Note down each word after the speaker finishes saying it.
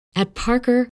At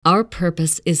Parker, our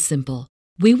purpose is simple.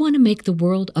 We want to make the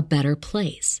world a better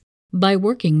place by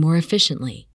working more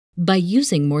efficiently, by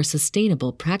using more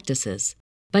sustainable practices,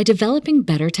 by developing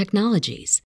better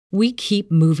technologies. We keep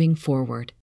moving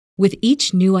forward. With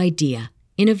each new idea,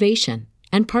 innovation,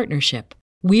 and partnership,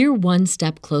 we're one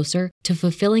step closer to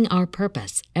fulfilling our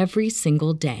purpose every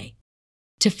single day.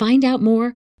 To find out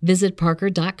more, visit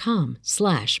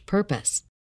parker.com/purpose.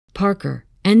 Parker,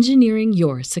 engineering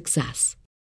your success.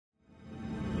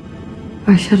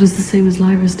 Are shadows the same as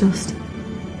Lyra's dust?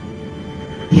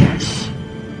 Yes.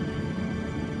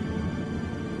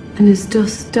 And is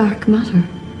dust dark matter?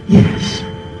 Yes.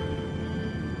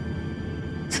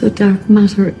 So dark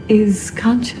matter is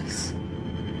conscious?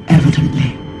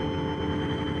 Evidently.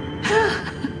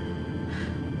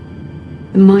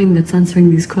 The mind that's answering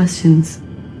these questions,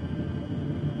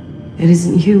 it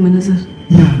isn't human, is it?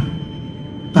 No.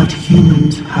 But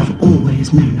humans have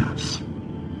always known us.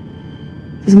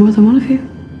 There's more than one of you?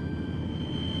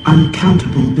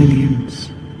 Uncountable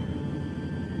billions.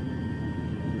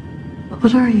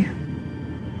 What are you?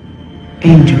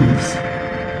 Angels.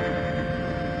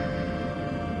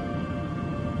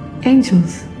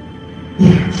 Angels?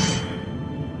 Yes.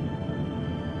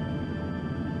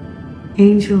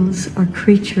 Angels are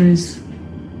creatures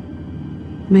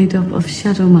made up of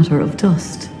shadow matter, of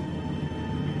dust.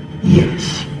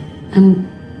 Yes. And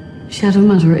shadow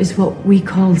matter is what we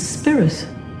call spirit.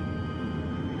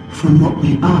 From what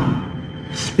we are,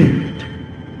 spirit.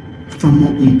 From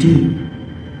what we do,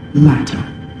 matter.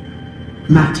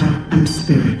 Matter and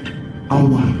spirit are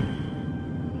one.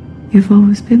 You've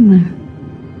always been there.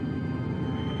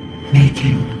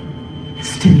 Making,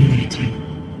 stimulating,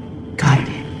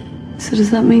 guiding. So does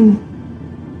that mean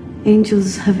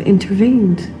angels have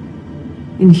intervened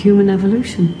in human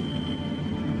evolution?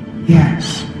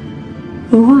 Yes.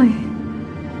 But why?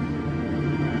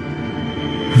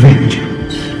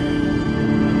 Vengeance.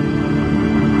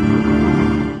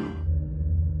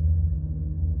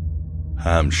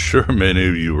 I'm sure many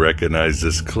of you recognize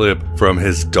this clip from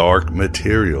his Dark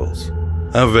Materials,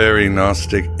 a very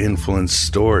Gnostic-influenced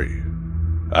story.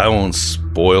 I won't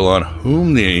spoil on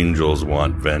whom the angels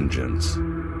want vengeance.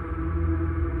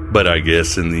 But I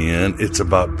guess in the end, it's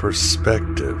about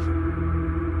perspective.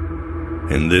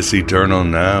 In this eternal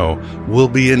now, we'll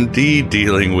be indeed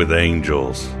dealing with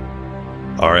angels.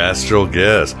 Our astral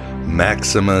guest,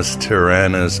 Maximus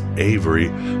Tyrannus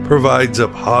Avery, provides a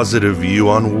positive view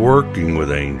on working with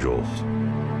angels.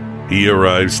 He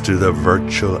arrives to the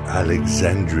virtual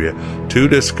Alexandria to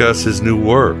discuss his new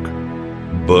work,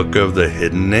 Book of the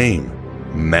Hidden Name,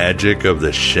 Magic of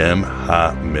the Shem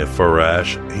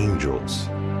HaMephorash Angels.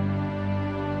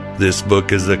 This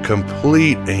book is a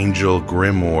complete angel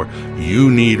grimoire you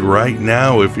need right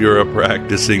now if you're a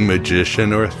practicing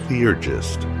magician or a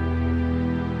theurgist.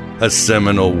 A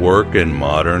seminal work in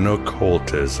modern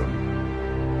occultism.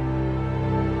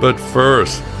 But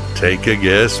first, take a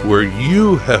guess where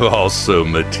you have also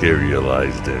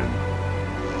materialized in.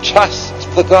 Trust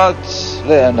the gods,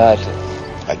 Leonardus.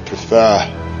 I'd prefer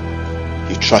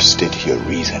you trusted your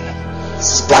reason.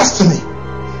 This is blasphemy!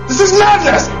 This is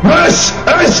madness!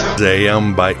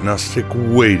 Zayam by Gnostic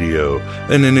Radio,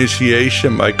 an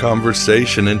initiation by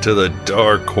conversation into the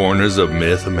dark corners of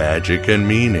myth, magic, and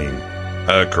meaning.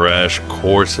 A crash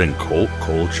course in cult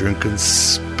culture and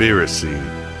conspiracy.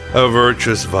 A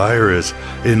virtuous virus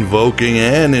invoking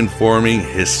and informing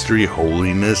history,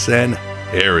 holiness, and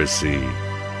heresy.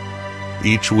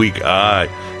 Each week I,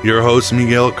 your host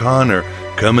Miguel Connor,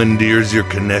 commandeers your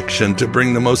connection to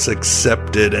bring the most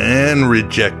accepted and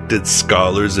rejected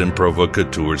scholars and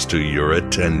provocateurs to your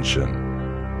attention.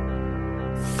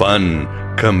 Fun,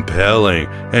 compelling,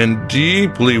 and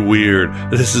deeply weird,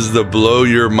 this is the blow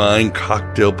your mind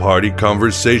cocktail party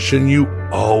conversation you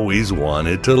always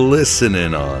wanted to listen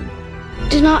in on.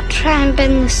 Do not try and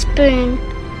bend the spoon.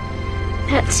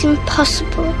 That's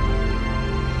impossible.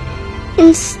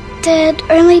 Instead,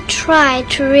 only try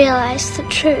to realize the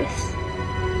truth.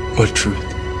 What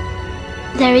truth?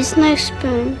 There is no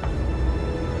spoon.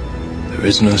 There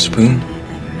is no spoon?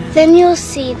 Then you'll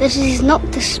see that it is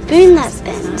not the spoon that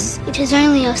bends, it is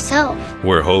only yourself.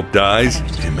 Where hope dies,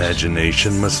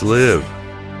 imagination must live.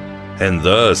 And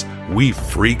thus, we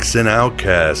freaks and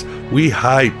outcasts, we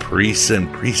high priests and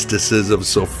priestesses of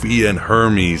Sophia and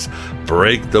Hermes,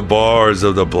 break the bars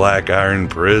of the black iron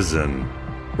prison.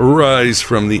 Rise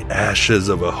from the ashes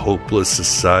of a hopeless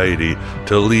society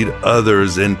to lead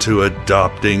others into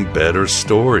adopting better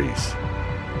stories,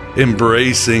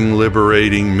 embracing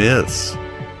liberating myths,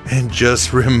 and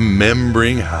just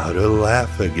remembering how to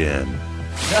laugh again.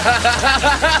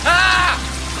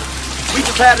 We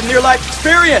just had a near-life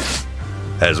experience.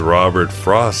 As Robert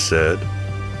Frost said,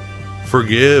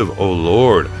 "Forgive, O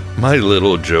Lord, my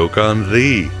little joke on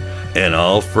thee, and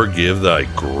I'll forgive thy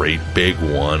great big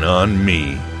one on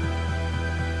me."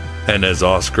 And as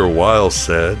Oscar Wilde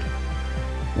said,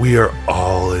 "We are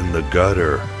all in the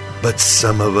gutter, but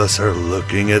some of us are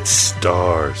looking at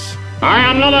stars." I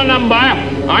am not a number.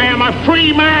 I am a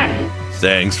free man.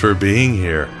 Thanks for being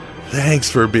here. Thanks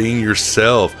for being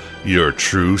yourself, your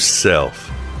true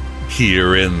self,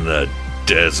 here in the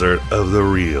desert of the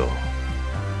real.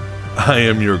 I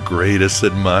am your greatest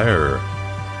admirer.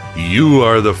 You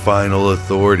are the final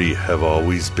authority, have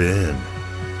always been.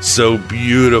 So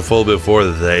beautiful before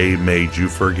they made you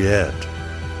forget.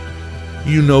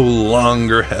 You no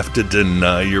longer have to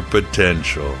deny your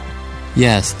potential.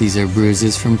 Yes, these are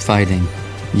bruises from fighting.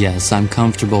 Yes, I'm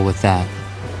comfortable with that.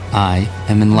 I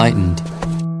am enlightened.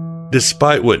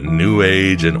 Despite what New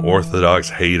Age and Orthodox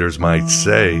haters might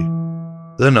say,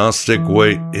 the Gnostic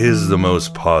way is the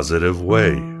most positive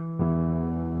way.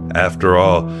 After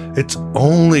all, it's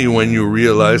only when you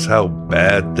realize how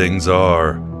bad things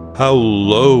are, how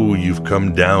low you've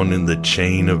come down in the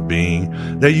chain of being,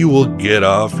 that you will get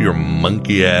off your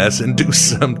monkey ass and do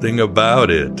something about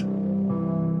it.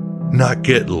 Not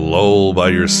get lulled by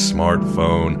your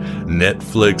smartphone,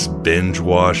 Netflix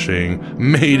binge-watching,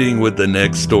 mating with the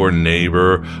next-door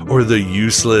neighbor, or the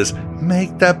useless,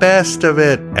 make the best of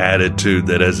it attitude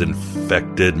that has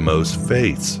infected most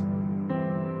faiths.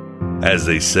 As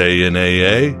they say in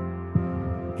AA,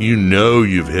 you know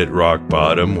you've hit rock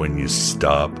bottom when you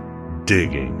stop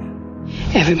digging.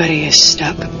 Everybody is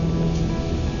stuck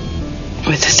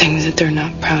with the things that they're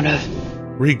not proud of.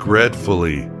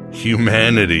 Regretfully,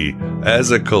 humanity,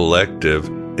 as a collective,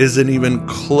 isn't even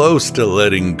close to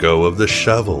letting go of the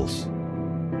shovels,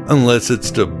 unless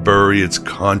it's to bury its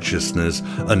consciousness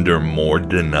under more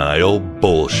denial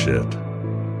bullshit.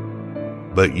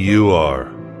 But you are,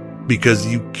 because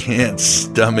you can't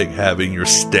stomach having your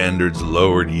standards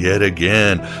lowered yet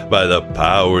again by the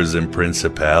powers and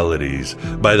principalities,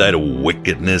 by that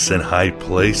wickedness in high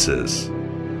places.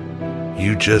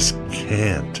 You just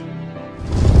can't.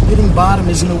 Hitting bottom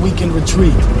isn't a weekend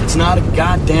retreat. It's not a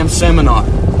goddamn seminar.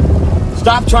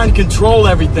 Stop trying to control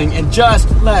everything and just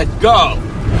let go.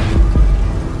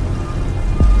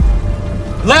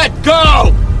 Let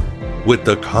go! With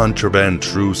the contraband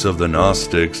truths of the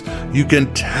Gnostics, you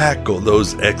can tackle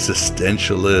those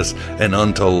existentialist and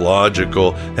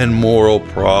ontological and moral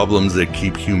problems that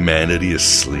keep humanity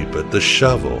asleep at the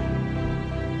shovel.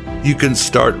 You can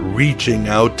start reaching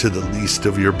out to the least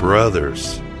of your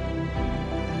brothers.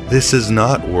 This is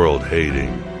not world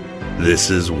hating. This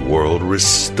is world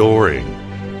restoring.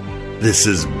 This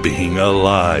is being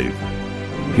alive.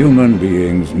 Human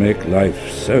beings make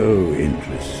life so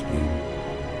interesting.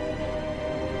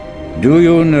 Do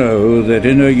you know that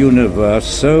in a universe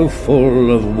so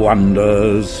full of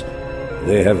wonders,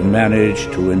 they have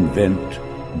managed to invent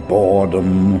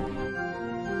boredom?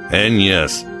 And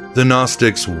yes, the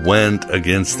Gnostics went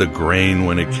against the grain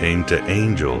when it came to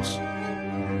angels.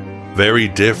 Very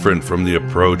different from the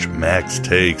approach Max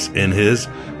takes in his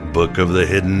Book of the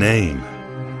Hidden Name.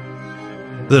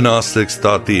 The Gnostics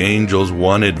thought the angels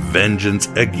wanted vengeance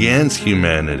against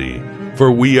humanity, for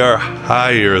we are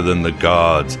higher than the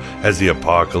gods, as the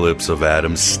Apocalypse of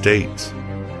Adam states.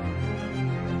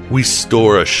 We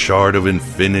store a shard of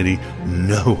infinity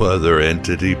no other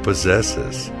entity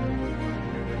possesses.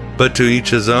 But to each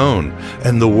his own,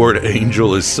 and the word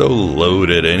angel is so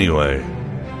loaded anyway.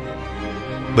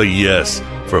 But yes,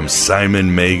 from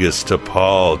Simon Magus to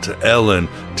Paul to Ellen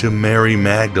to Mary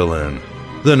Magdalene,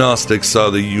 the Gnostics saw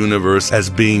the universe as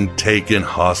being taken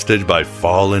hostage by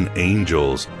fallen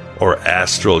angels, or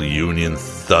astral union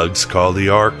thugs called the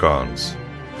Archons.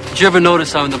 Did you ever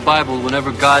notice how in the Bible,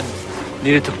 whenever God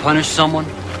needed to punish someone,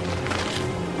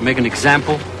 or make an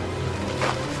example,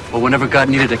 or whenever God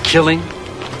needed a killing,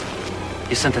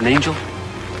 he sent an angel?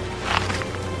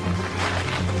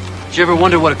 Did you ever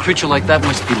wonder what a creature like that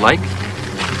must be like?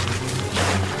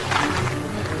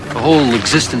 The whole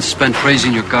existence spent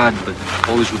praising your God, but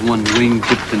always with one wing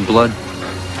dipped in blood.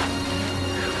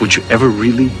 Would you ever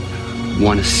really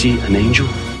want to see an angel?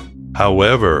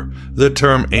 However, the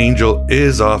term angel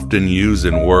is often used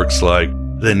in works like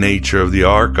The Nature of the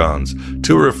Archons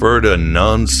to refer to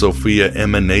non-Sophia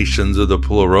emanations of the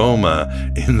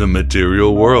Pleroma in the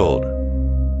material world.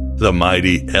 The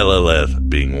mighty Eleleth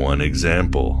being one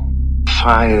example.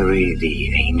 Fiery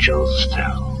the angels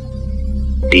fell.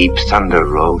 Deep thunder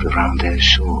rolled around their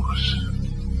shores,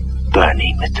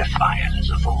 burning with the fires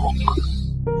of Orc.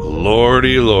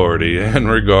 Lordy, lordy, and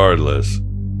regardless,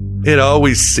 It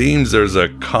always seems there's a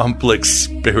complex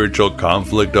spiritual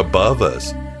conflict above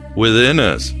us, within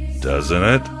us, doesn't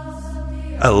it?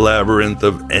 A labyrinth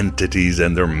of entities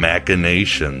and their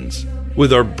machinations,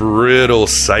 with our brittle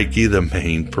psyche the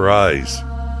main prize.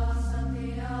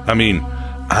 I mean,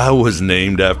 I was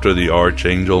named after the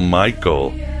Archangel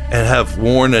Michael, and have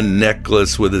worn a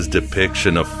necklace with his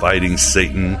depiction of fighting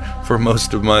Satan for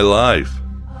most of my life.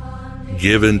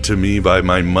 Given to me by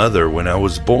my mother when I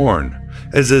was born,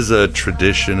 as is a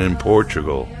tradition in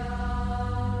Portugal.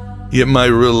 Yet my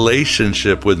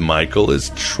relationship with Michael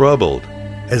is troubled,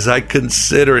 as I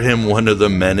consider him one of the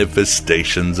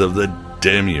manifestations of the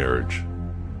demiurge.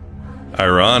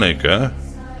 Ironic, huh?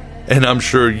 And I'm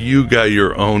sure you got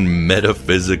your own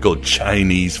metaphysical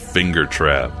Chinese finger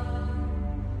trap.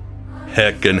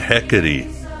 Heck and Hecate,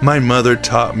 my mother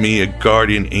taught me a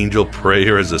guardian angel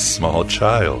prayer as a small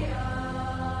child.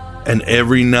 And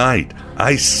every night,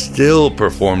 I still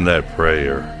perform that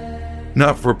prayer.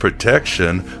 Not for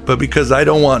protection, but because I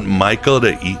don't want Michael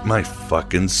to eat my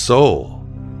fucking soul.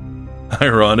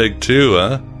 Ironic too,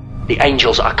 huh? The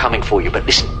angels are coming for you, but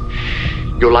listen,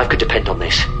 your life could depend on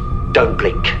this. Don't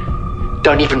blink.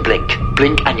 Don't even blink.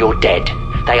 Blink and you're dead.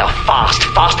 They are fast,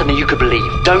 faster than you could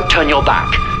believe. Don't turn your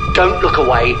back. Don't look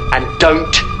away, and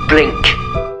don't blink.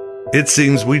 It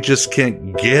seems we just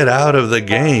can't get out of the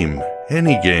game,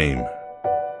 any game.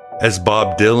 As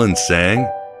Bob Dylan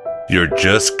sang, you're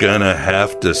just gonna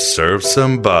have to serve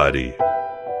somebody.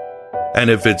 And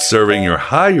if it's serving your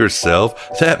higher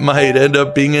self, that might end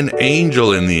up being an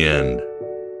angel in the end.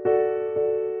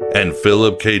 And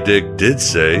Philip K. Dick did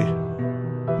say,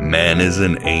 man is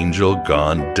an angel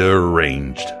gone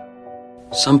deranged.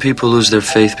 Some people lose their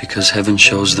faith because heaven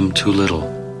shows them too little.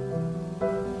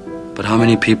 But how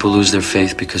many people lose their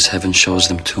faith because heaven shows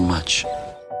them too much?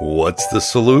 What's the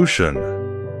solution?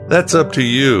 That's up to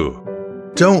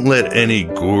you. Don't let any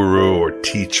guru or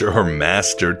teacher or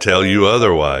master tell you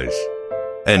otherwise.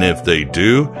 And if they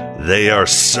do, they are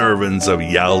servants of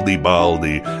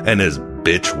Yaldabaoth and his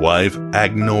bitch wife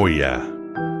Agnoia.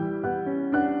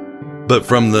 But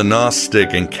from the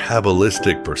Gnostic and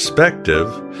Kabbalistic perspective,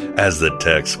 as the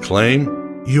texts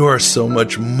claim, you are so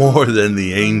much more than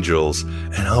the angels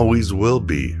and always will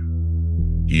be.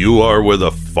 You are where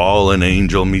the fallen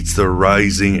angel meets the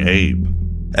rising ape,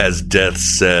 as Death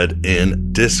said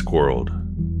in Discworld.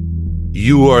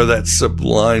 You are that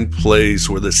sublime place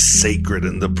where the sacred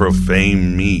and the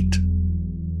profane meet,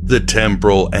 the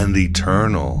temporal and the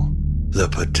eternal, the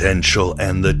potential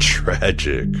and the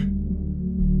tragic.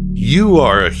 You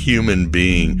are a human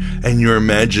being, and your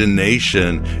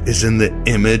imagination is in the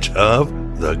image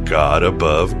of the God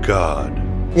above God.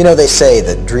 You know, they say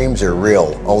that dreams are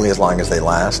real only as long as they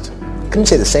last. Couldn't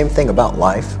say the same thing about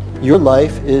life. Your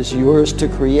life is yours to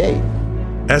create.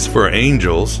 As for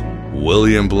angels,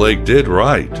 William Blake did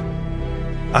write,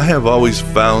 I have always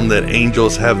found that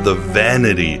angels have the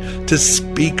vanity to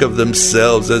speak of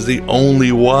themselves as the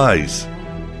only wise.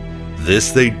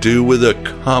 This they do with a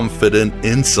confident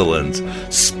insolence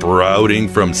sprouting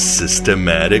from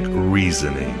systematic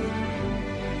reasoning.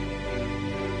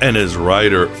 And as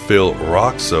writer Phil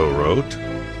Roxo wrote,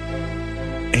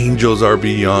 angels are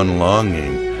beyond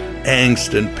longing,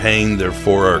 angst and pain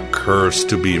therefore are cursed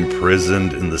to be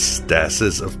imprisoned in the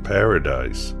stasis of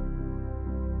paradise.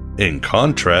 In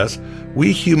contrast,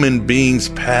 we human beings'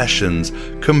 passions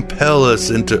compel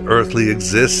us into earthly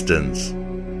existence,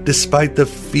 despite the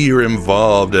fear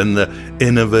involved and the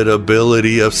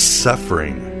inevitability of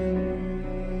suffering.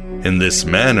 In this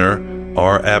manner,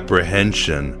 our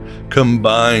apprehension,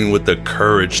 combined with the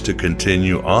courage to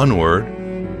continue onward,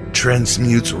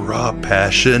 transmutes raw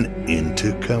passion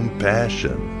into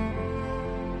compassion.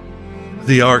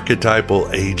 The archetypal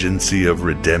agency of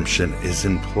redemption is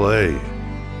in play.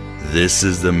 This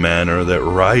is the manner that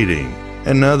writing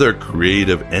and other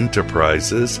creative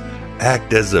enterprises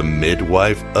act as a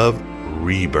midwife of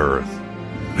rebirth.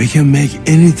 We can make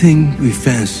anything we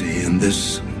fancy in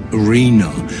this arena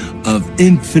of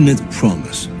infinite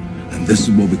promise. And this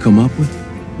is what we come up with?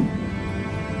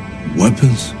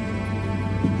 Weapons?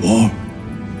 War?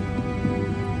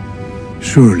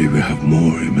 Surely we have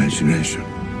more imagination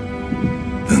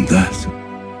than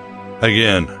that.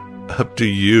 Again, up to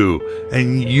you,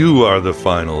 and you are the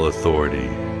final authority.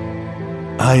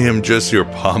 I am just your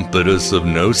Pompatus of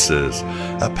Gnosis,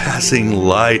 a passing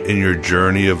light in your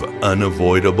journey of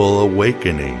unavoidable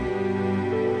awakening.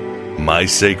 My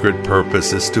sacred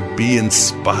purpose is to be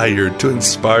inspired, to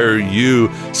inspire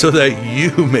you, so that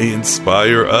you may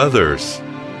inspire others,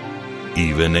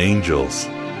 even angels.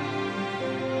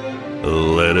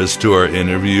 Let us to our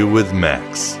interview with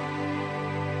Max.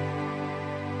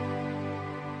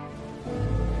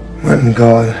 When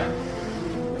God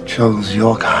chose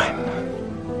your kind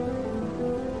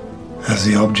as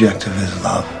the object of his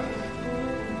love,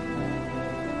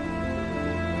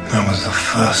 I was the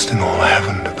first in all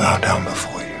heaven to bow down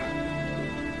before you.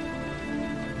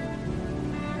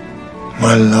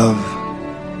 My love,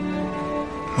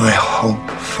 my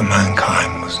hope for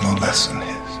mankind was no less than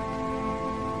his.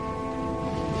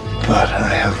 But I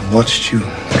have watched you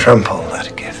trample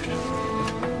that gift.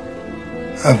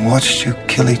 I've watched you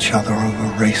kill each other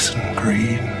over race and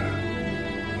greed,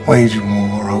 wage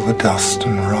war over dust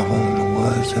and rubble and the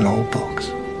words in old books.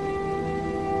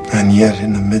 And yet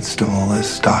in the midst of all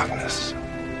this darkness,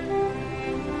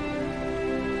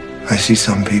 I see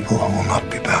some people who will not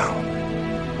be bound.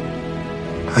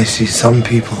 I see some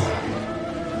people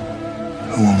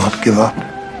who will not give up,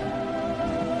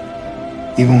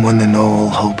 even when they know all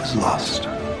hope is lost.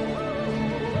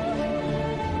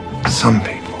 Some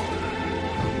people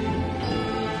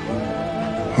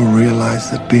who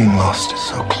realize that being lost is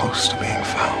so close to being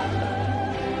found.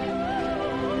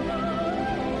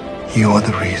 You are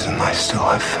the reason I still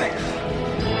have faith.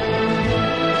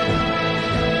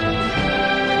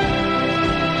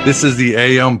 This is the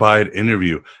Aeon Byte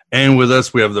interview, and with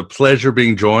us we have the pleasure of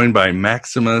being joined by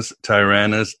Maximus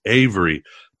Tyrannus Avery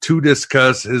to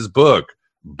discuss his book,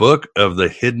 Book of the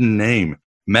Hidden Name.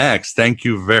 Max, thank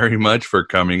you very much for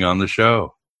coming on the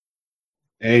show.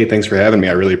 Hey, thanks for having me.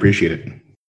 I really appreciate it.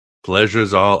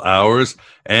 Pleasure's all ours.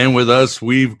 And with us,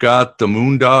 we've got the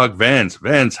Moondog Vance.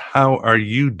 Vance, how are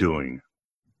you doing?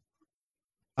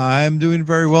 I'm doing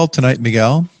very well tonight,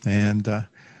 Miguel, and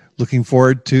looking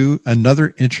forward to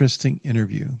another interesting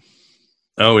interview.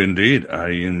 Oh, indeed. I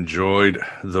enjoyed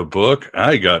the book.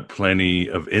 I got plenty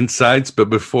of insights,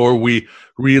 but before we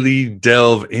really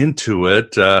delve into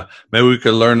it, maybe we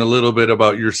could learn a little bit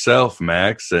about yourself,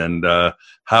 Max, and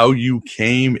how you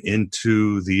came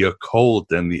into the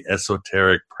occult and the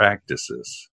esoteric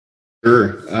practices.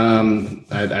 Sure.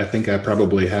 I think I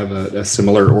probably have a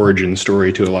similar origin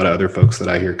story to a lot of other folks that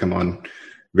I hear come on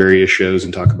various shows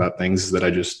and talk about things that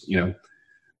I just,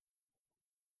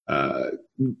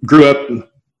 grew up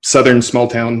southern small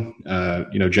town,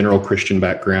 general Christian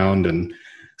background, and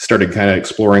started kind of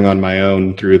exploring on my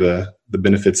own through the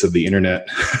benefits of the internet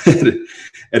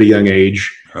at a young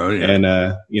age. Oh, yeah. And,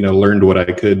 learned what I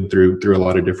could through a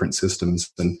lot of different systems,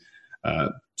 and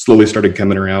slowly started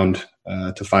coming around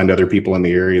to find other people in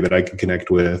the area that I could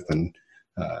connect with, and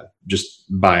just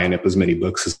buying up as many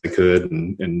books as I could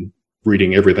and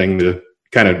reading everything to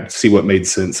kind of see what made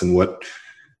sense and what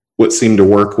seemed to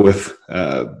work with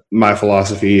my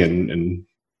philosophy and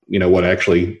what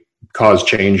actually caused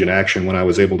change in action when I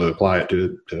was able to apply it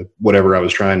to whatever I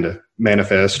was trying to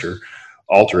manifest or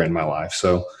alter in my life.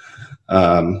 So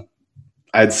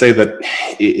I'd say that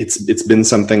it's been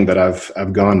something that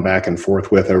I've gone back and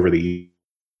forth with over the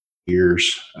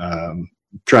years,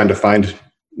 trying to find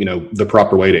the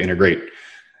proper way to integrate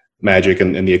magic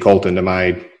and the occult into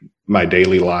my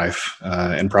daily life,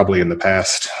 and probably in the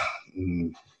past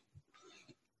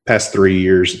 3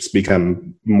 years, it's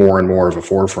become more and more of a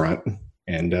forefront.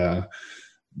 And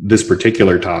this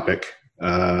particular topic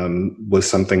was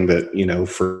something that,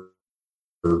 for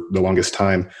the longest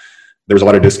time, there was a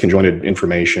lot of disconjointed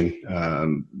information.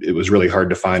 It was really hard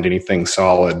to find anything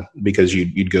solid because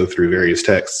you'd go through various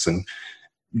texts and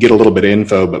get a little bit of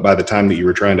info, but by the time that you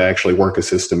were trying to actually work a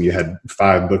system, you had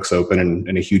 5 books open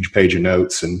and a huge page of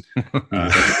notes. And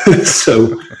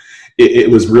so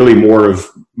it was really more of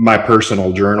my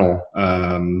personal journal,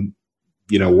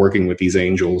 working with these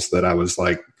angels, that I was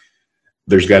like,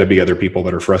 there's got to be other people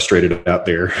that are frustrated out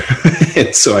there.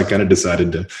 And so I kind of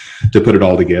decided to put it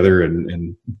all together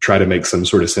and try to make some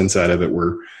sort of sense out of it,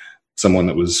 where someone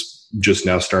that was just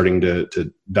now starting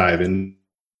to dive into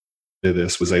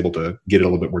this was able to get it a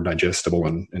little bit more digestible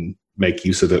and make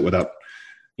use of it without,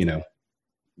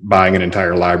 buying an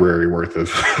entire library worth of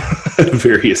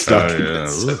various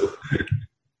documents.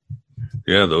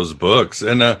 Yeah, those books.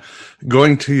 And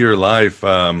going to your life,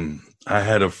 I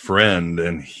had a friend,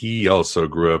 and he also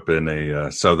grew up in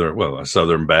a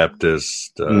Southern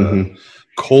Baptist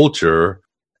culture,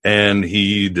 and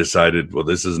he decided, well,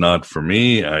 this is not for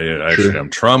me.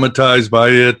 I'm traumatized by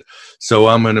it, so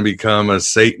I'm going to become a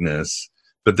Satanist.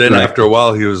 But then after a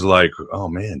while, he was like, oh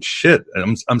man, shit,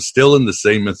 I'm still in the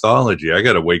same mythology. I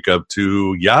got to wake up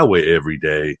to Yahweh every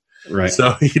day. Right.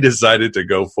 So he decided to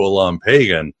go full on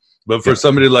pagan. But for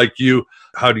somebody like you,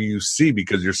 how do you see,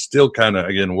 because you're still kind of,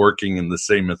 again, working in the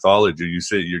same mythology, you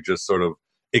say you're just sort of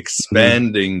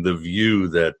expanding the view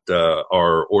that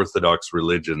our Orthodox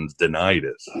religions denied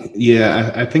us?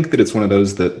 Yeah, I think that it's one of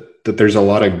those that there's a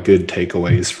lot of good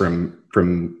takeaways from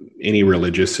any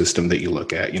religious system that you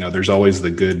look at. There's always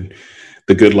the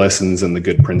good lessons and the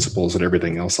good principles and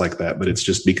everything else like that, but it's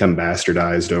just become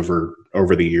bastardized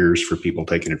over the years for people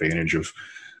taking advantage of,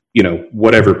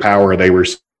 whatever power they were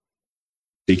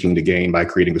seeking to gain by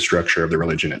creating the structure of the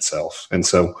religion itself. And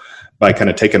so by kind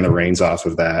of taking the reins off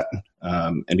of that,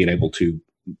 and being able to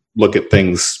look at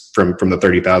things from the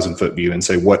 30,000 foot view and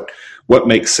say, what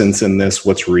makes sense in this,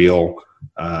 what's real,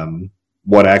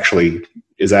 what actually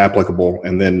is applicable,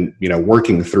 and then,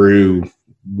 working through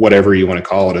whatever you want to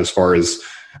call it as far as,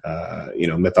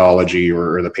 mythology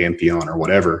or the pantheon or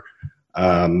whatever.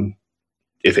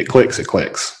 If it clicks, it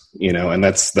clicks, and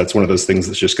that's one of those things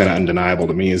that's just kind of undeniable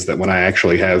to me, is that when I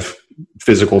actually have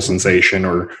physical sensation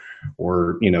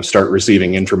or start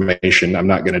receiving information, I'm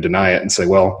not going to deny it and say,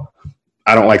 well,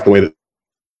 I don't like the way that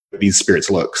these spirits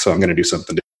look, so I'm going to do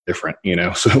something different,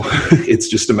 so it's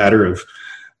just a matter of,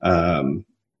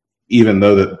 even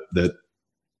though that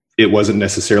it wasn't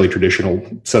necessarily traditional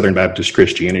Southern Baptist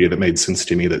Christianity that made sense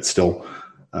to me, that's still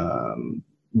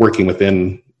working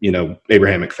within,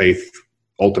 Abrahamic faith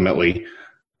ultimately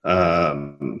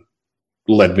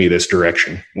led me this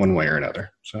direction one way or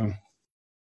another. So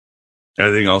I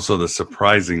think also the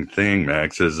surprising thing,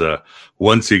 Max, is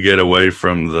once you get away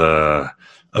from the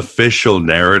official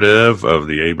narrative of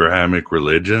the Abrahamic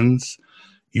religions,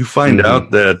 you find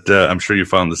out that I'm sure you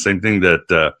found the same thing,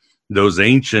 that those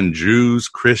ancient Jews,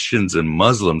 Christians, and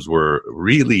Muslims were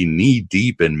really knee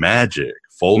deep in magic,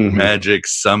 folk magic,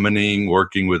 summoning,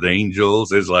 working with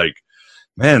angels. It's like,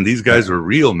 man, these guys were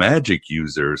real magic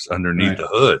users underneath the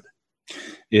hood.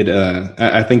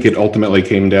 I think it ultimately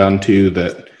came down to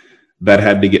that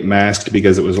had to get masked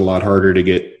because it was a lot harder to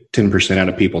get 10% out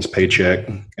of people's paycheck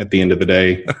at the end of the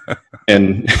day,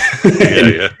 and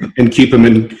and keep them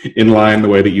in line the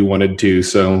way that you wanted to.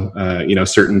 So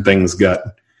certain things got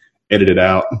edited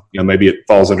out. Maybe it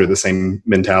falls under the same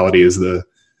mentality as the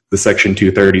Section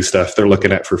 230 stuff they're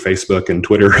looking at for Facebook and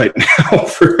Twitter right now,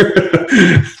 for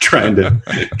trying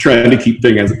to keep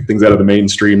things out of the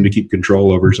mainstream to keep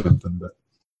control over something. But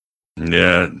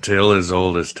yeah, tale as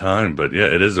old as time, but yeah,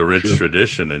 it is a rich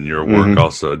tradition, and your work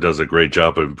also does a great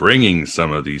job of bringing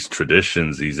some of these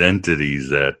traditions, these entities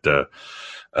that,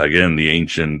 again, the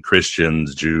ancient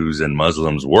Christians, Jews, and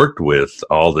Muslims worked with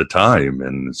all the time,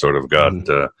 and sort of got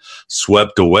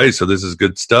swept away. So this is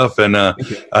good stuff. And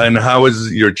how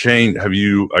is your change? Are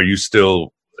you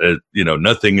still,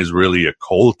 nothing is really a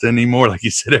cult anymore? Like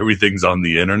you said, everything's on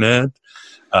the internet.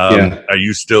 Are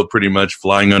you still pretty much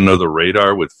flying under the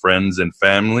radar with friends and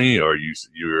family, or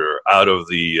you're out of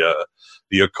the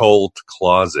occult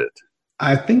closet?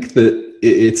 I think that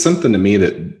it's something to me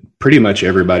that pretty much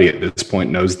everybody at this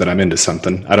point knows that I'm into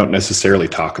something. I don't necessarily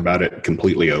talk about it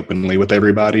completely openly with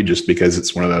everybody, just because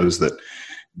it's one of those that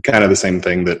kind of the same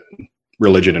thing that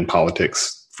religion and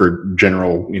politics for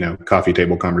general, coffee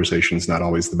table conversations, not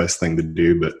always the best thing to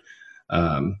do, but,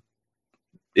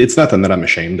 it's nothing that I'm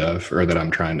ashamed of or that I'm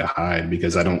trying to hide,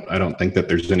 because I don't think that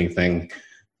there's anything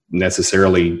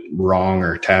necessarily wrong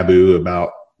or taboo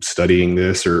about studying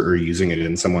this or using it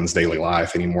in someone's daily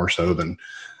life, any more so than,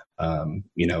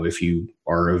 if you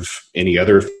are of any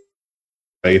other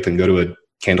faith and go to a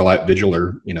candlelight vigil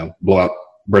or, blow out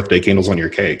birthday candles on your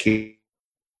cake.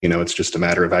 It's just a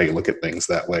matter of how you look at things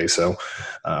that way. So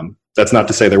that's not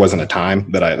to say there wasn't a time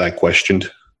that I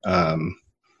questioned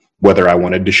whether I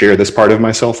wanted to share this part of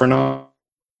myself or not.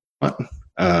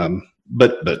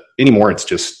 But anymore, it's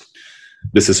just,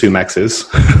 this is who Max is.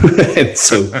 And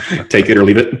so take it or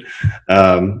leave it.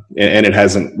 And it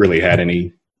hasn't really had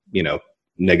any,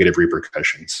 negative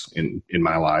repercussions in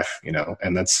my life,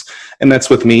 and that's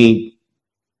with me,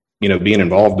 being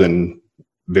involved in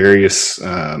various,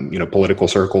 political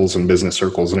circles and business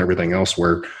circles and everything else,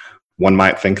 where one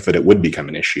might think that it would become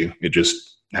an issue. It just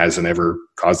hasn't ever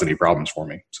caused any problems for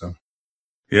me. So.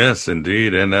 Yes,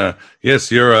 indeed. And yes,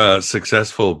 you're a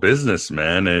successful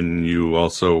businessman, and you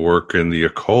also work in the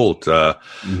occult.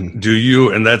 Do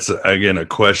you, and that's, again, a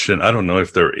question, I don't know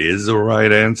if there is a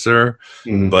right answer,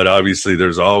 but obviously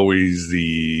there's always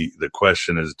the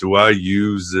question is, do I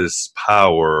use this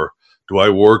power? Do I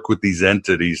work with these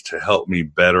entities to help me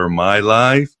better my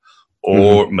life?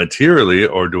 Or materially,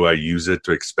 or do I use it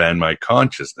to expand my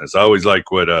consciousness? I always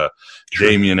like what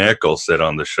Damien Eccles said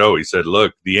on the show. He said,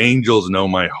 look, the angels know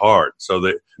my heart, so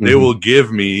that they will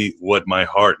give me what my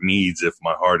heart needs if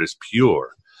my heart is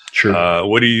pure. Sure.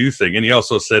 What do you think? And he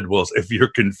also said, well, if you're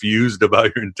confused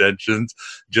about your intentions,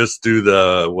 just do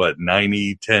the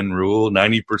 90-10 rule,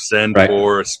 90%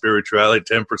 for spirituality,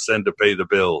 10% to pay the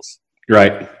bills.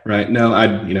 Right.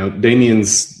 No,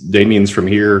 Damien's from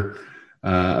here.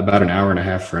 about an hour and a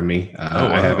half from me. Oh,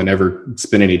 wow. I haven't ever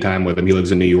spent any time with him. He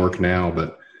lives in New York now,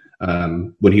 but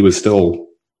when he was still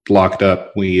locked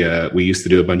up, we used to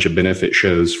do a bunch of benefit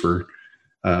shows for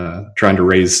trying to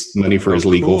raise money for his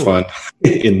legal fund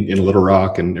in Little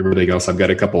Rock and everything else. I've got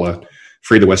a couple of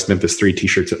Free the West Memphis 3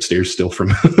 t-shirts upstairs still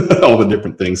from all the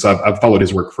different things. So I've followed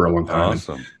his work for a long time.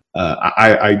 Awesome.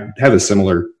 I have a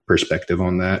similar perspective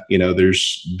on that. You know,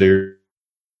 there's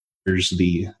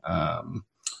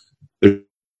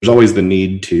always the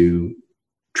need to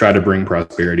try to bring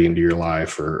prosperity into your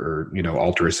life or you know,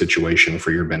 alter a situation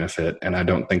for your benefit. And I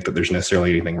don't think that there's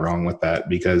necessarily anything wrong with that,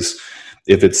 because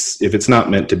if it's not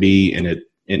meant to be, and it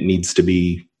needs to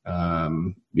be,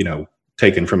 you know,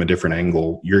 taken from a different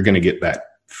angle, you're going to get that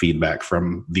feedback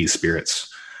from these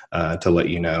spirits to let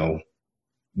you know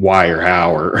why or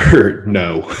how or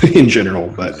no in general.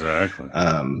 But exactly.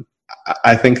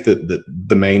 I think that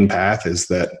the main path is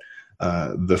that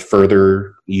the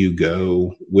further you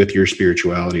go with your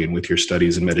spirituality and with your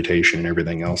studies and meditation and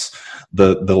everything else,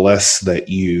 the less that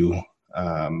you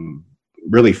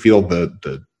really feel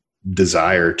the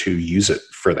desire to use it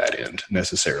for that end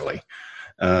necessarily.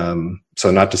 So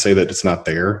not to say that it's not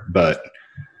there, but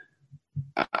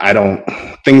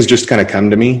things just kind of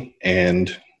come to me,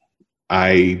 and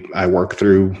I work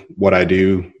through what I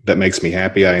do that makes me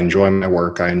happy. I enjoy my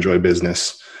work. I enjoy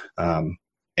business. And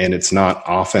it's not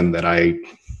often that I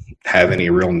have any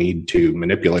real need to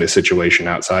manipulate a situation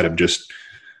outside of just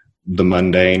the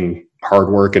mundane hard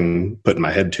work and putting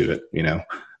my head to it, you know?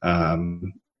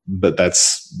 But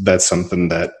that's something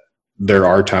that there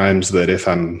are times that if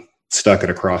I'm stuck at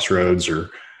a crossroads or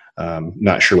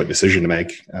not sure what decision to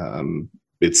make,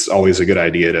 it's always a good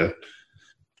idea to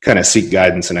kind of seek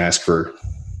guidance and ask for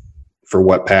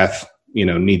what path, you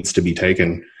know, needs to be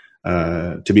taken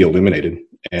to be illuminated.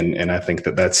 And I think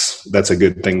that's a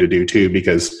good thing to do too,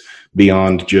 because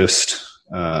beyond just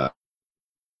the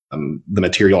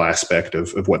material aspect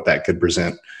of what that could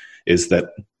present is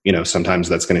that, you know, sometimes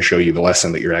that's going to show you the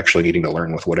lesson that you're actually needing to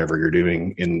learn with whatever you're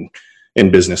doing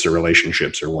in business or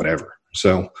relationships or whatever.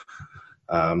 So,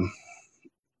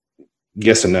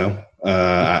 yes and no.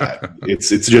 It's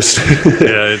just,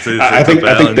 yeah, it's I think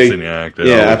balancing act.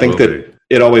 I think that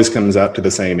it always comes out to the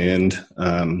same end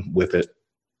with it.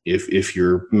 If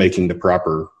you're making the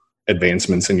proper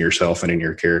advancements in yourself and in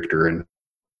your character. And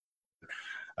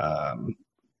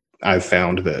I've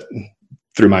found that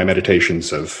through my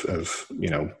meditations of, you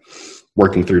know,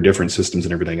 working through different systems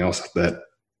and everything else, that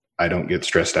I don't get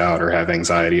stressed out or have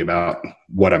anxiety about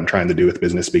what I'm trying to do with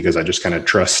business, because I just kind of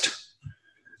trust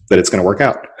that it's going to work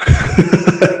out.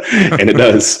 And it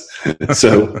does.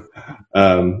 So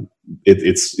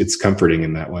it's comforting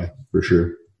in that way, for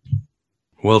sure.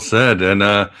 Well said.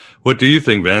 And what do you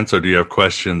think, Vince, or do you have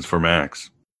questions for Max?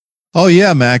 Oh,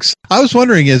 yeah, Max. I was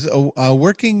wondering, is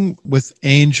working with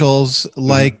angels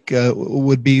like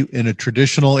would be in a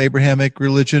traditional Abrahamic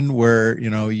religion where, you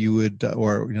know, you would,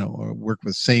 or work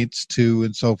with saints too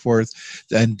and so forth?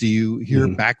 And do you hear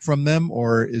back from them,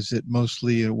 or is it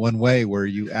mostly in one way where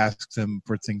you ask them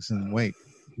for things and then wait?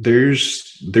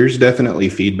 There's definitely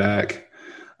feedback.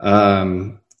 I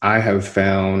have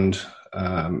found,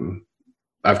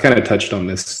 I've kind of touched on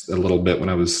this a little bit when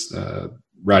I was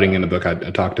writing in the book. I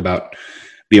talked about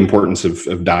the importance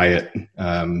of diet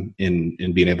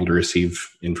in being able to receive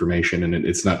information. And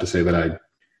it's not to say that I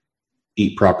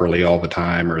eat properly all the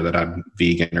time or that I'm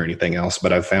vegan or anything else,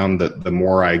 but I've found that the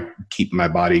more I keep my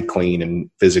body clean and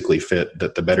physically fit,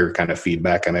 that the better kind of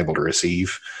feedback I'm able to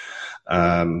receive.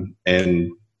 And,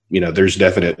 you know, there's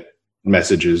definite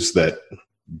messages that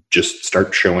just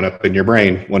start showing up in your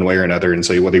brain one way or another. And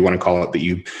so whether you want to call it that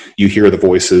you hear the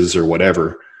voices or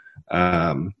whatever,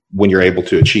 when you're able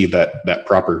to achieve that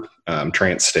proper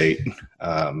trance state,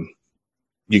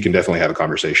 you can definitely have a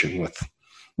conversation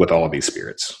with all of these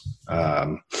spirits.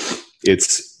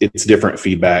 It's different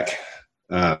feedback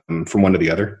from one to the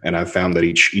other, and I've found that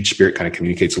each spirit kind of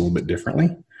communicates a little bit differently,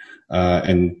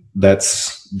 and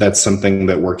that's something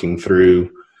that working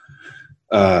through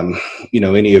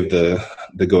any of the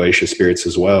Goetia spirits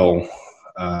as well,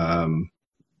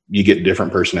 you get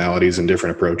different personalities and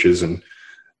different approaches, and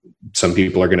some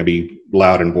people are going to be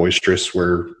loud and boisterous,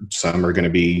 where some are going to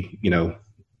be,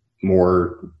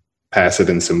 more passive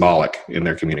and symbolic in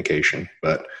their communication.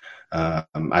 But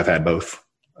I've had both,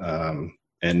 and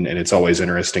it's always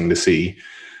interesting to see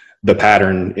the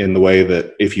pattern in the way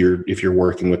that if you're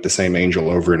working with the same angel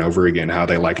over and over again, how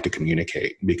they like to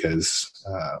communicate, because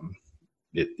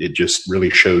it just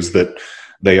really shows that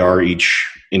they are each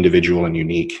individual and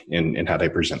unique in how they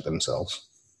present themselves.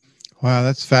 Wow,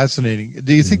 that's fascinating.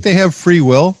 Do you think they have free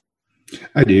will?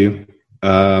 I do.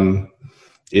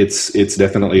 it's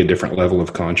definitely a different level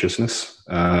of consciousness.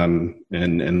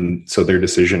 And so their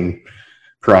decision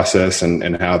process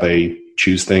and how they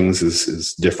choose things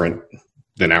is different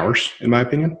than ours, in my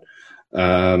opinion.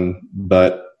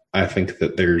 But I think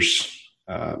that there's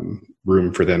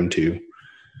room for them to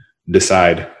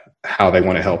decide how they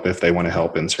want to help, if they want to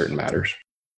help in certain matters.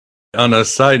 On a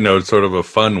side note, sort of a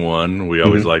fun one, we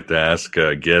always like to ask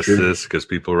guests this because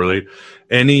people relate.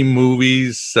 Any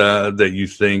movies that you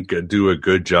think do a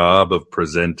good job of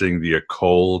presenting the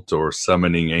occult or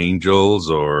summoning angels,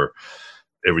 or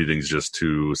everything's just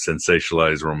too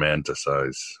sensationalized,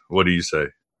 romanticized? What do you say?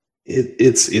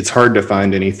 It's hard to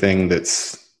find anything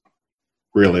that's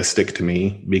realistic to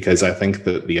me, because I think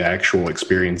that the actual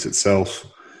experience itself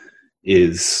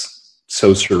is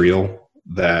so surreal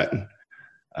that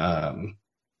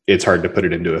it's hard to put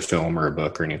it into a film or a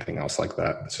book or anything else like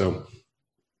that. So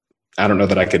I don't know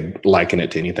that I could liken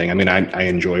it to anything. I mean, I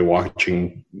enjoy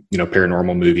watching,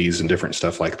 paranormal movies and different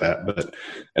stuff like that. But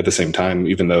at the same time,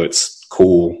 even though it's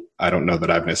cool, I don't know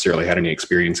that I've necessarily had any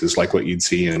experiences like what you'd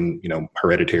see in,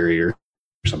 Hereditary or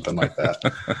something like that.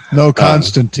 No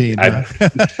Constantine.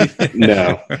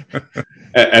 No.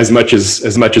 As much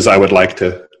as I would like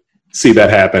to see that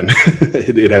happen,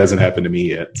 it hasn't happened to me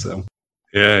yet. So.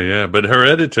 Yeah. But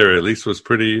Hereditary at least was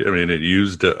pretty, it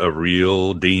used a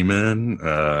real demon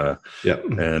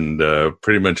and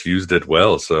pretty much used it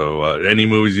well. So any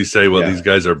movies you say, these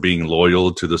guys are being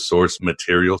loyal to the source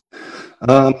material?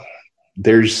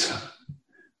 There's,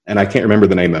 and I can't remember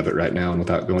the name of it right now, and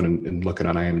without going and looking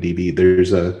on IMDb,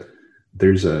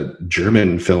 there's a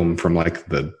German film from like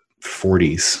the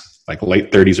 40s, like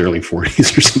late 30s, early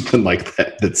 40s or something like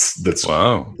that. That's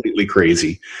wow, completely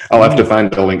crazy. I'll have to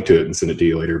find a link to it and send it to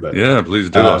you later. But yeah, please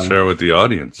do. I'll share it with the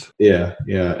audience. Yeah.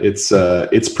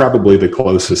 It's probably the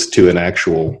closest to an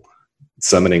actual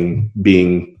summoning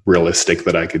being realistic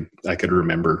that I could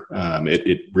remember.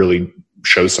 It really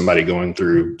shows somebody going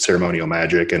through ceremonial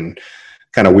magic and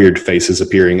kind of weird faces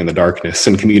appearing in the darkness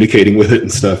and communicating with it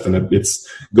and stuff. And it's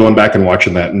going back and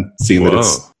watching that and seeing that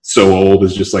it's so old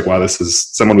is just like, wow,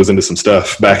 someone was into some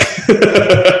stuff back,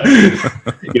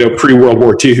 pre-World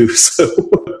War II. So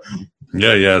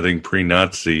yeah. I think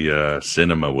pre-Nazi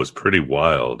cinema was pretty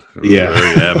wild. It was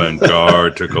very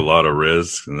avant-garde, took a lot of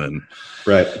risks, and then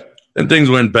and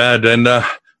things went bad. And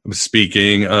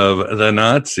speaking of the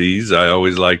Nazis, I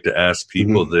always like to ask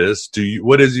people this: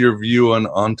 what is your view on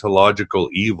ontological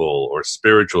evil or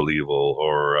spiritual evil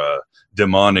or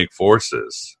demonic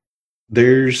forces?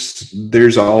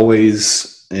 There's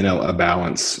always, a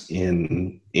balance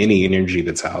in any energy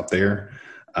that's out there.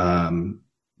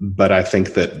 But I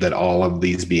think that all of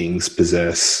these beings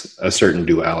possess a certain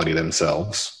duality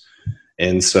themselves.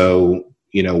 And so,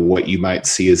 what you might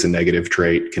see as a negative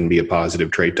trait can be a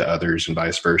positive trait to others and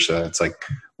vice versa. It's like,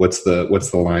 what's the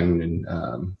line in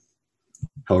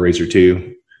Hellraiser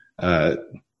 2?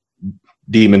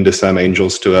 Demon to some,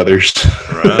 angels to others.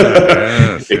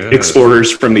 Right, yes.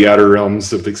 Explorers from the outer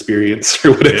realms of experience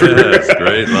or whatever. Yes,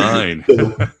 great line.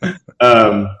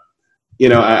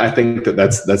 I think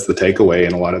that's the takeaway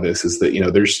in a lot of this is that,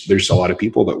 there's a lot of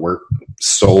people that work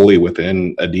solely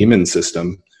within a demon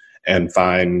system and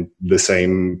find the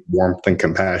same warmth and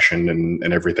compassion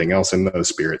and everything else in those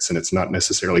spirits. And it's not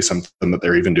necessarily something that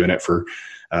they're even doing it for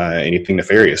anything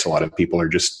nefarious. A lot of people are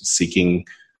just seeking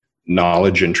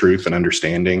knowledge and truth and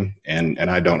understanding. And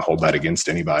I don't hold that against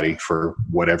anybody for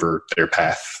whatever their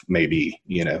path may be,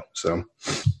 so.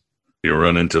 You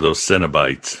run into those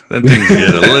Cenobites, then things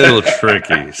get a little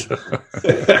tricky. So.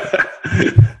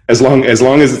 As long as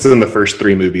it's in the first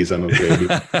 3 movies, I'm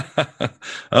okay.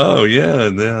 Oh yeah.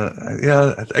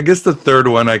 I guess the third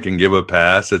one I can give a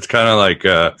pass. It's kind of like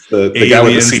the guy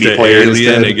with the CD player.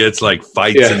 Alien. It gets like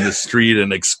fights in the street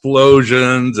and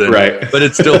explosions, but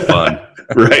it's still fun.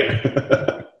 Right.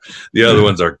 The other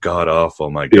ones are god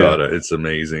awful. My God, it's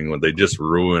amazing when they just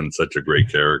ruin such a great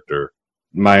character.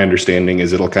 My understanding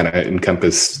is it'll kind of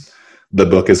encompass the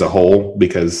book as a whole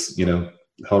because,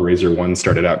 Hellraiser 1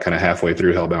 started out kind of halfway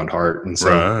through Hellbound Heart. And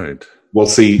so we'll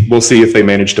see if they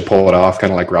manage to pull it off,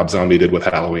 kind of like Rob Zombie did with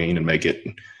Halloween, and make it,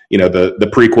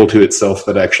 the prequel to itself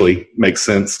that actually makes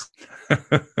sense.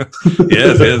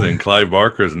 Yes. And Clive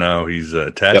Barker's now, he's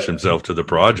attached himself to the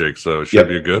project, so it should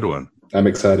be a good one. I'm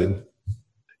excited.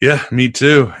 Yeah, me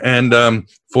too. And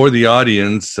for the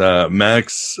audience,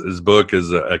 Max's book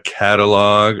is a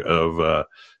catalog of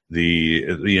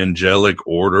the angelic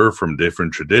order from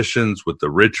different traditions with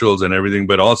the rituals and everything.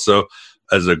 But also,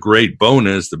 as a great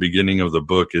bonus, the beginning of the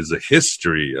book is a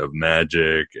history of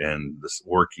magic and this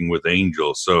working with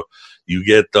angels. So you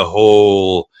get the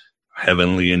whole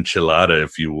heavenly enchilada,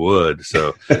 if you would.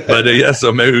 So, but yeah,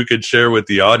 so maybe we could share with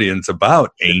the audience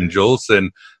about angels.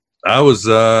 And I was,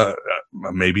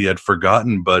 maybe I'd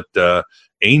forgotten, but,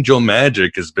 angel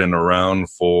magic has been around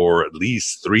for at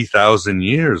least 3,000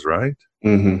 years, right?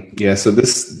 Mm-hmm. Yeah. So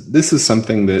this is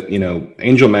something that, you know,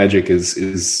 angel magic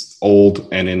is old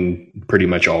and in pretty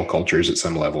much all cultures at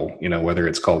some level, you know, whether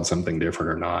it's called something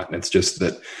different or not. And it's just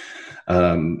that,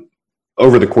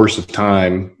 over the course of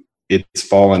time, it's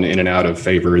fallen in and out of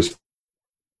favor as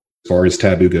far as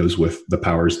taboo goes with the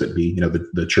powers that be, you know,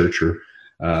 the church or,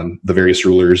 the various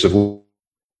rulers of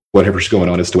whatever's going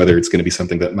on, as to whether it's going to be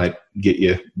something that might get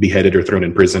you beheaded or thrown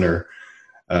in prison or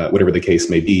whatever the case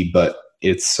may be. But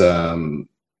it's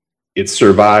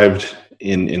survived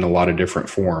in a lot of different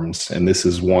forms, and this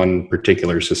is one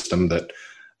particular system that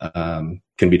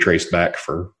can be traced back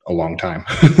for a long time.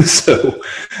 So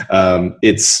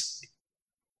it's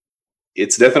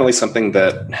definitely something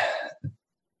that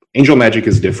angel magic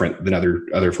is different than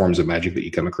other forms of magic that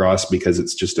you come across, because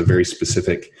it's just a very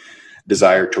specific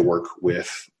desire to work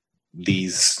with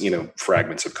these, you know,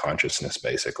 fragments of consciousness,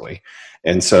 basically.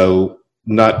 And so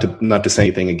not to say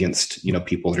anything against, you know,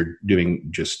 people that are doing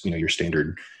just, you know, your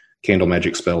standard candle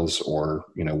magic spells or,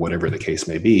 you know, whatever the case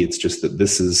may be. It's just that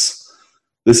this is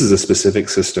a specific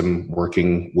system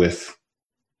working with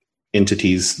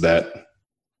entities that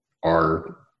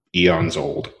are eons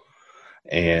old,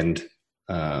 and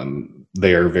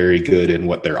they are very good in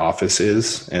what their office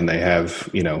is, and they have,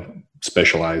 you know,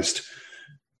 specialized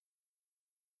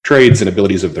trades and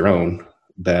abilities of their own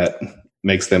that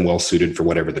makes them well suited for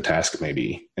whatever the task may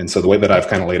be. And so the way that I've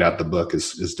kind of laid out the book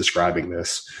is describing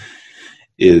this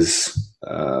is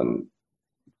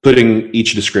putting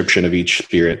each description of each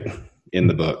spirit in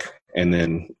the book and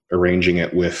then arranging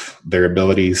it with their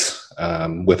abilities,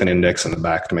 with an index in the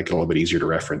back to make it a little bit easier to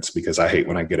reference, because I hate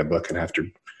when I get a book and have to,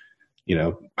 you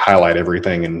know, highlight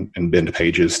everything and bend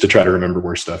pages to try to remember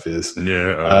where stuff is.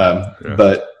 Yeah.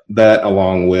 But that,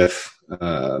 along with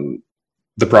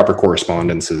the proper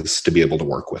correspondences to be able to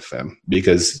work with them,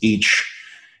 because each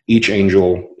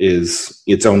angel is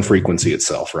its own frequency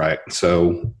itself, right?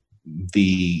 So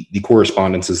the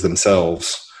correspondences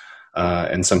themselves,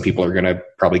 and some people are going to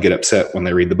probably get upset when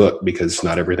they read the book because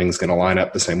not everything's going to line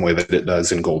up the same way that it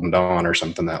does in Golden Dawn or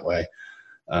something that way.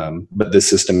 But this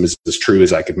system is as true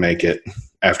as I could make it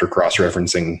after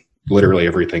cross-referencing literally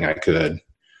everything I could,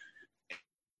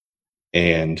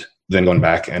 and then going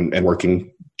back and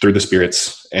working through the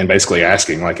spirits and basically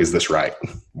asking, like, is this right?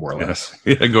 More or less.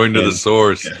 Yeah, going to the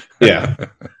source. Yeah.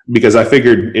 Because I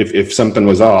figured if something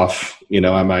was off, you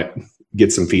know, I might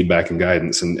get some feedback and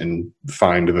guidance and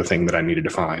find the thing that I needed to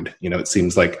find. You know, it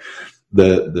seems like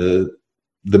the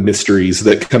mysteries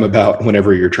that come about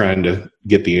whenever you're trying to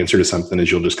get the answer to something is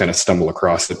you'll just kind of stumble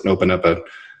across it and open up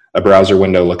a browser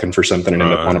window looking for something and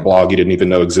end up on a blog you didn't even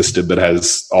know existed that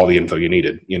has all the info you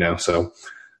needed, you know? So,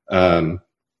 and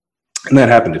that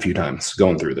happened a few times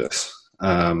going through this.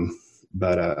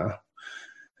 But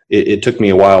it took me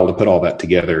a while to put all that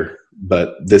together,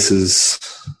 but this is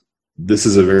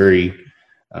a very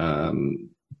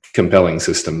compelling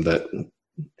system that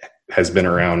has been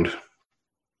around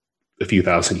a few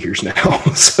thousand years now.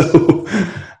 So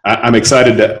I'm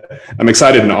excited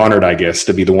and honored, I guess,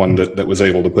 to be the one that was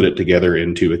able to put it together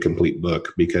into a complete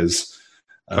book, because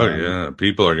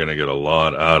people are going to get a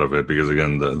lot out of it, because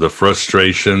again, the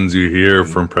frustrations you hear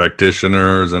from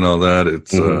practitioners and all that,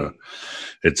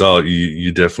 it's all,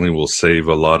 you definitely will save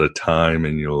a lot of time,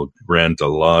 and you'll grant a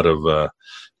lot of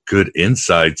good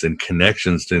insights and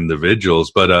connections to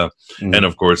individuals. But and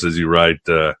of course, as you write,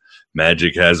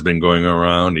 magic has been going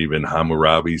around. Even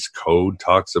Hammurabi's code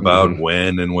talks about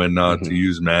when and when not to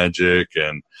use magic,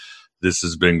 and this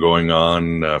has been going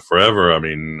on forever. I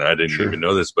mean, I didn't even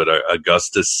know this, but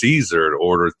Augustus Caesar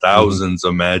ordered thousands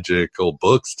of magical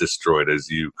books destroyed as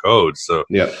you code. So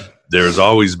there's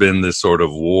always been this sort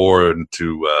of war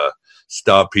to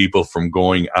stop people from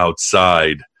going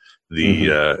outside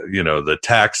the, you know, the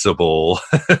taxable,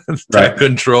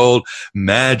 controlled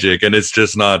magic. And it's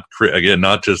just not, again,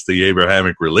 not just the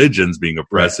Abrahamic religions being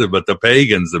oppressive, but the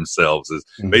pagans themselves. Is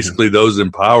basically those in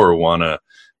power want to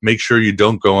make sure you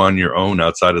don't go on your own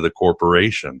outside of the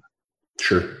corporation.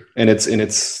 Sure. And it's,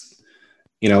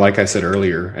 you know, like I said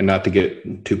earlier, and not to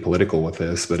get too political with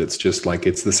this, but it's just like,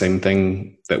 it's the same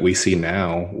thing that we see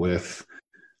now with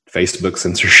Facebook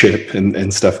censorship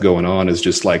and stuff going on, is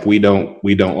just like, we don't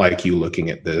like you looking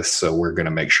at this, so we're going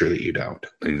to make sure that you don't.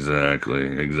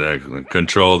 Exactly.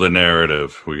 Control the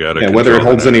narrative. We got to. And whether it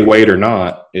holds any weight or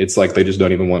not, it's like they just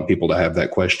don't even want people to have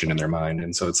that question in their mind.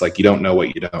 And so it's like, you don't know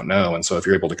what you don't know. And so if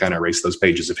you're able to kind of erase those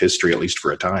pages of history, at least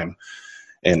for a time,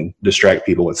 and distract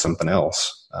people with something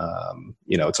else.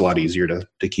 It's a lot easier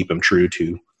to keep them true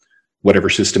to whatever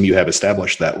system you have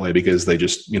established that way, because they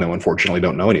just, unfortunately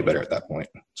don't know any better at that point.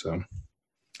 So.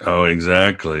 Oh,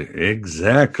 exactly.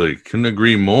 Couldn't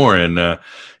agree more. And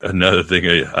another thing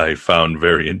I found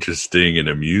very interesting and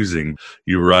amusing,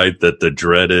 you write that the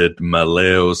dreaded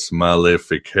Malleus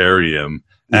Maleficarium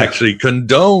actually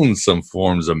condones some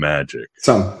forms of magic.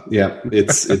 Some, yeah.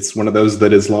 It's one of those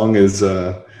that as long as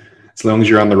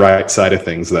you're on the right side of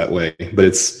things that way. But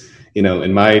it's,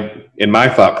 in my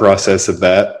thought process of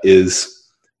that is,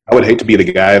 I would hate to be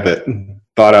the guy that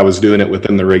thought I was doing it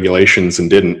within the regulations and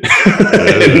didn't.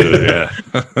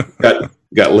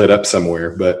 got lit up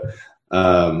somewhere. But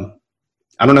I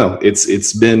don't know.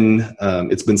 It's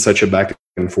been such a back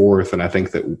and forth, and I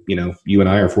think that you and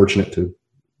I are fortunate to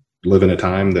live in a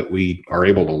time that we are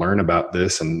able to learn about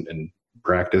this and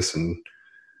practice and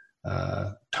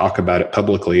talk about it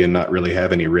publicly, and not really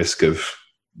have any risk of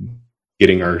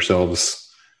getting ourselves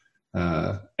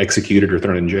executed or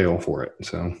thrown in jail for it.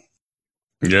 So.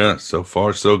 Yeah, so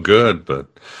far so good, but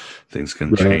things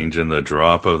can change in the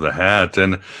drop of the hat.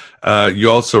 And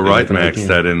you also write, Max,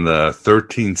 that in the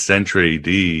 13th century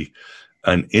AD,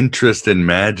 an interest in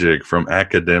magic from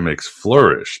academics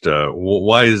flourished.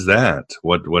 Why is that?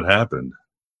 What happened?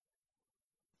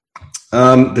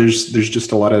 There's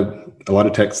just a lot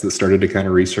of texts that started to kind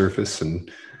of resurface,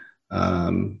 and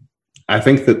I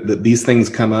think that these things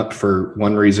come up for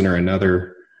one reason or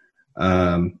another.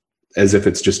 As if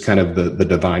it's just kind of the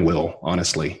divine will,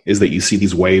 honestly, is that you see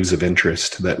these waves of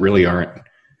interest that really aren't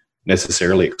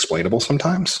necessarily explainable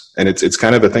sometimes. And it's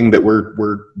kind of a thing that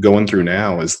we're going through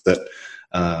now, is that,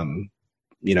 I'm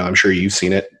sure you've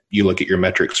seen it. You look at your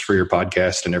metrics for your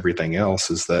podcast and everything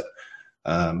else, is that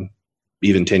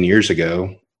even 10 years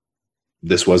ago,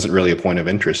 this wasn't really a point of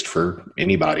interest for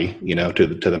anybody, to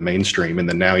the mainstream. And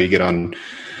then now you get on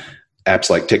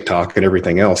apps like TikTok and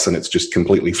everything else, and it's just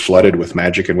completely flooded with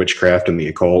magic and witchcraft and the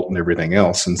occult and everything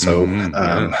else. And so,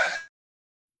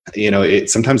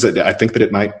 sometimes I think that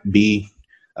it might be,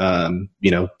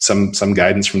 some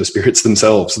guidance from the spirits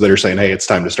themselves that are saying, hey, it's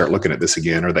time to start looking at this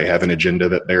again, or they have an agenda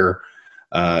that they're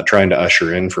trying to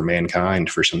usher in for mankind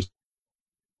for some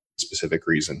specific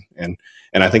reason. And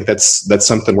I think that's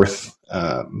something worth,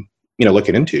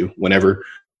 looking into whenever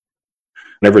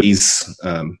these,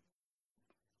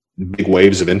 big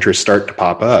waves of interest start to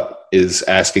pop up, is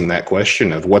asking that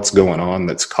question of what's going on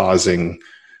that's causing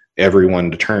everyone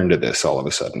to turn to this all of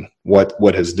a sudden.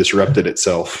 What has disrupted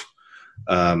itself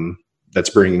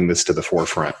that's bringing this to the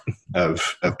forefront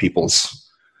of people's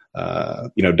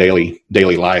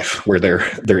daily life, where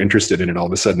they're interested in it all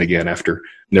of a sudden again, after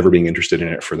never being interested in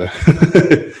it for the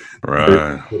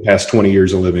past 20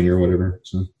 years of living or whatever.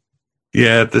 So.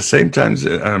 Yeah, at the same time,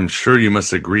 I'm sure you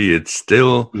must agree, it's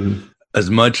still as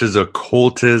much as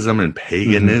occultism and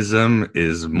paganism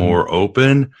is more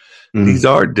open, these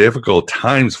are difficult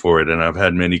times for it. And I've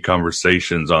had many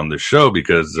conversations on the show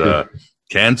because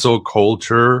cancel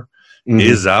culture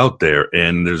is out there.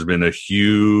 And there's been a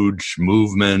huge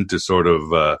movement to sort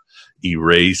of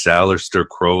erase Aleister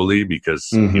Crowley, because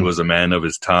he was a man of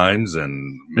his times,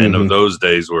 and men of those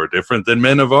days were different than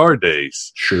men of our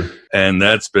days. Sure. And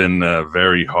that's been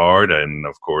very hard. And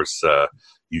of course,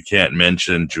 you can't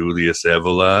mention Julius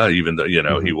Evola, even though,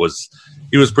 he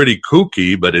was pretty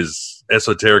kooky, but his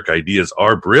esoteric ideas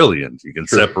are brilliant. You can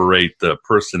separate the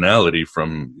personality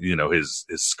from, his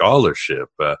scholarship.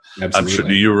 I'm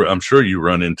sure you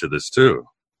run into this too.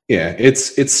 Yeah,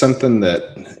 it's something that,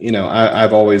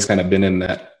 I've always kind of been in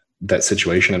that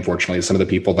situation. Unfortunately, some of the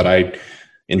people that I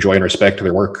enjoy and respect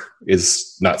their work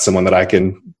is not someone that I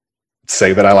can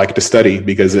say that I like to study,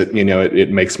 because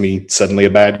it makes me suddenly a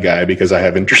bad guy because I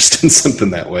have interest in something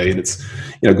that way. And it's,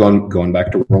 going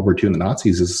back to World War II and the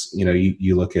Nazis is,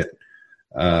 you look at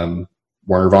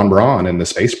Wernher von Braun and the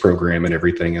space program and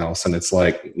everything else. And it's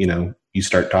like, you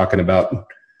start talking about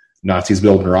Nazis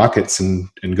building rockets and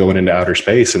going into outer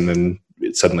space, and then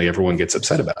suddenly everyone gets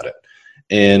upset about it.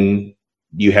 And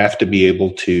you have to be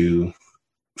able to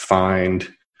find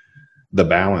the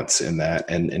balance in that,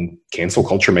 and cancel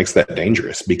culture makes that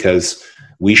dangerous, because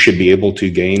we should be able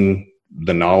to gain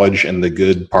the knowledge and the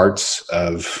good parts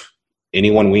of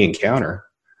anyone we encounter,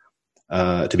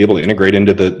 to be able to integrate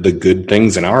into the good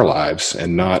things in our lives,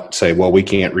 and not say, well, we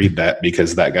can't read that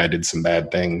because that guy did some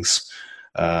bad things,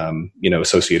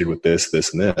 associated with this,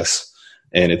 and this.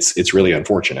 And it's really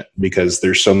unfortunate, because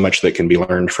there's so much that can be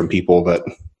learned from people that,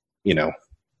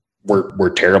 were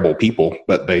terrible people,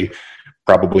 but they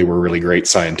probably were really great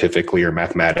scientifically or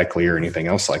mathematically or anything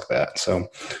else like that. So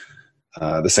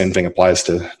the same thing applies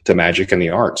to magic and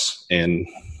the arts. And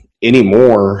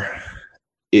anymore,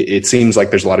 it seems like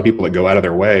there's a lot of people that go out of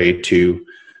their way to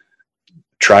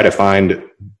try to find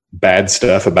bad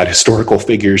stuff about historical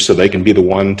figures so they can be the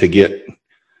one to get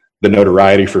the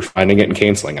notoriety for finding it and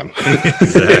canceling them.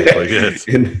 Exactly. Yes.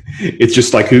 And it's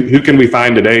just like, who can we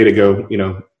find today to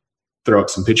go, throw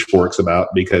up some pitchforks about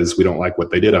because we don't like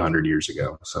what they did 100 years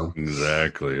ago. So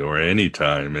exactly. Or any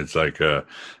time. It's like I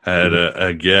had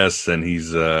a guest, and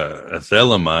he's a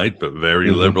Thelemite, but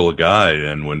very liberal guy.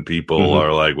 And when people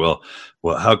are like, well,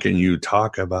 how can you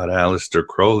talk about Aleister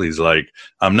Crowley? He's like,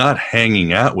 I'm not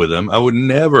hanging out with him. I would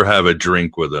never have a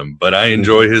drink with him, but I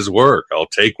enjoy his work. I'll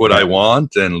take what I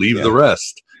want and leave the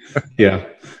rest. Yeah.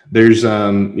 There's,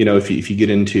 if you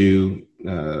get into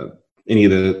any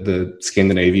of the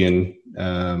Scandinavian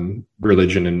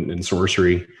religion and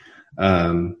sorcery,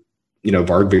 Varg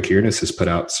Vikernes has put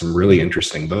out some really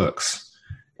interesting books,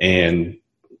 and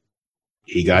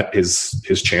he got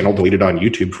his channel deleted on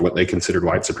YouTube for what they considered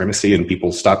white supremacy, and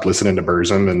people stopped listening to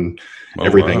Burzum and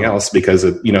everything else because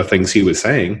of things he was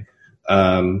saying.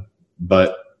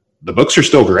 But the books are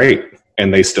still great,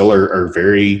 and they still are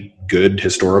very good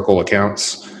historical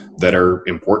accounts that are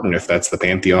important if that's the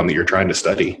pantheon that you're trying to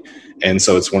study. And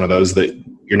so it's one of those that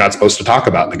you're not supposed to talk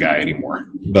about the guy anymore.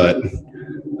 But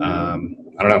I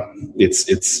don't know.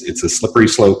 It's a slippery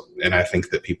slope, and I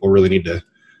think that people really need to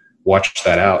watch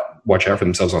out for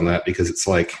themselves on that, because it's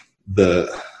like the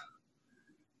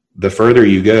further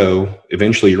you go,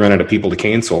 eventually you run out of people to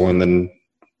cancel, and then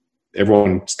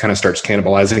everyone kind of starts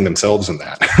cannibalizing themselves in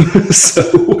that. So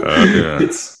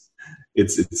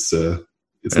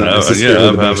it's not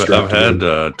necessarily I've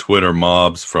had Twitter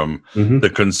mobs from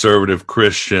the conservative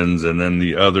Christians, and then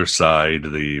the other side,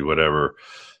 the whatever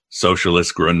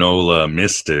socialist granola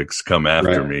mystics, come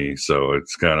after me. So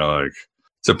it's kind of like,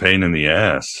 it's a pain in the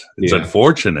ass. It's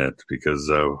unfortunate because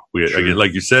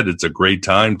like you said, it's a great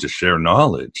time to share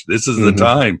knowledge. This is the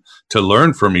time to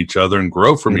learn from each other and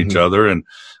grow from each other and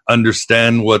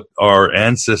understand what our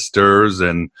ancestors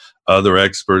and other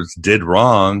experts did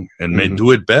wrong and may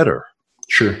do it better.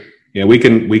 Sure. Yeah, we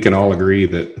can all agree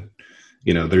that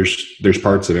there's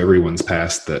parts of everyone's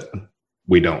past that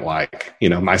we don't like,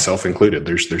 myself included.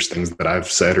 There's things that I've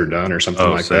said or done or something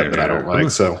that I don't like.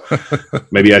 So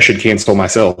maybe I should cancel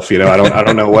myself. I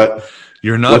don't know what.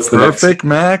 You're not perfect,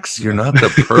 Max. You're not the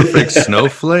perfect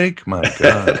snowflake. My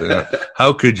God,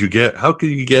 how could you get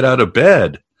out of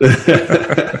bed?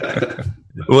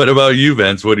 What about you,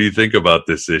 Vince? What do you think about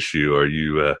this issue? Are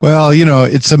you well,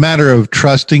 it's a matter of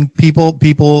trusting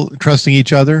people trusting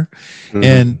each other.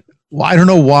 And I don't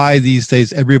know why these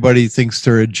days everybody thinks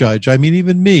they're a judge. I mean,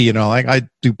 even me, I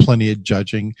do plenty of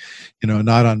judging,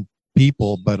 not on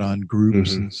people, but on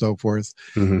groups and so forth.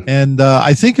 And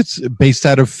I think it's based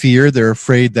out of fear. They're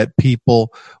afraid that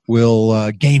people will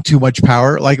gain too much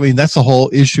power. That's the whole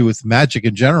issue with magic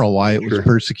in general, why it was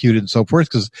persecuted and so forth,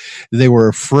 because they were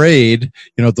afraid,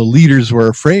 the leaders were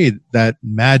afraid that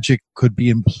magic could be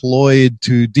employed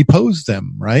to depose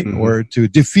them, right? Or to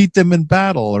defeat them in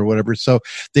battle or whatever. So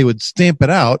they would stamp it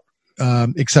out,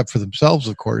 except for themselves,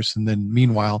 of course. And then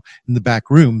meanwhile, in the back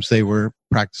rooms, they were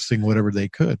practicing whatever they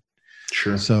could.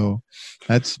 Sure. So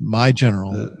that's my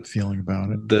general feeling about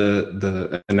it.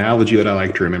 The analogy that I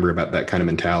like to remember about that kind of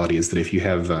mentality is that if you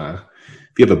have a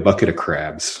bucket of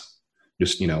crabs,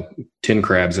 just 10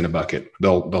 crabs in a bucket,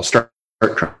 they'll start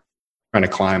trying to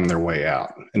climb their way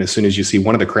out. And as soon as you see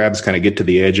one of the crabs kind of get to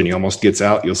the edge and he almost gets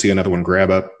out, you'll see another one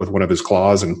grab up with one of his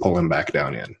claws and pull him back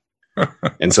down in.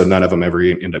 And so none of them ever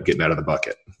end up getting out of the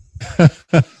bucket.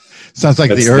 Sounds like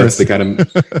the earth. That's the kind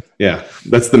of,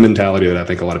 that's the mentality that I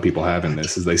think a lot of people have in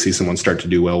this, is they see someone start to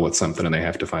do well with something and they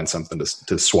have to find something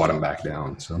to swat them back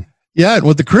down. So. Yeah, and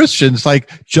with the Christians,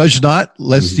 judge not,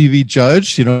 lest ye be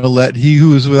judged. Let he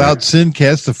who is without sin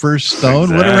cast the first stone.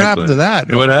 Exactly. Whatever happened to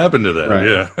that? What happened to that?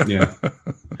 Right. Yeah.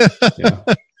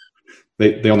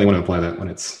 They only want to apply that when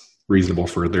it's reasonable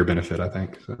for their benefit, I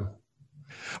think. So.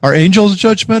 Are angels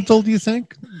judgmental, do you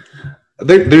think?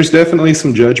 There's definitely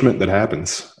some judgment that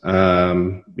happens.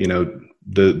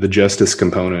 The justice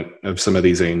component of some of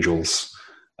these angels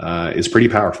is pretty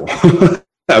powerful.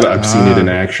 I've seen it in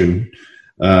action.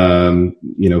 For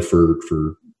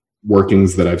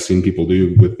workings that I've seen people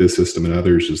do with this system and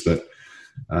others, is that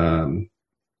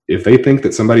if they think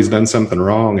that somebody's done something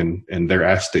wrong and they're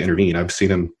asked to intervene, I've seen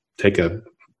them take a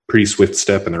pretty swift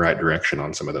step in the right direction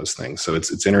on some of those things. So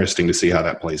it's interesting to see how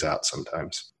that plays out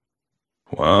sometimes.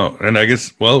 Wow. And I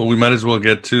guess, we might as well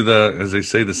get to as they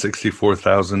say, the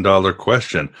 $64,000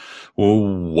 question. Well,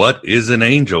 what is an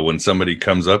angel? When somebody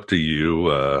comes up to you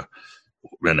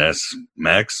and asks,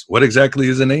 Max, what exactly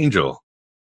is an angel?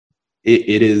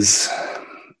 It is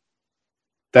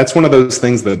that's one of those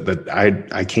things that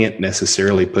I can't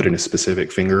necessarily put in a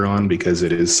specific finger on, because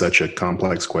it is such a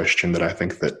complex question that I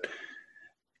think that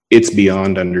it's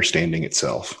beyond understanding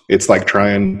itself. It's like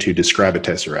trying to describe a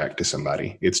tesseract to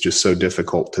somebody. It's just so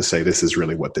difficult to say this is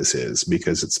really what this is,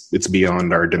 because it's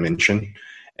beyond our dimension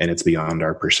and it's beyond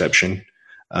our perception.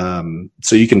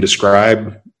 So you can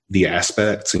describe the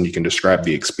aspects and you can describe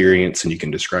the experience and you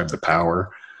can describe the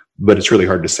power, but it's really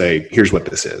hard to say, here's what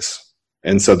this is.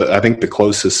 And so I think the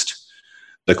closest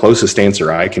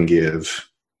answer I can give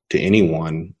to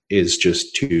anyone is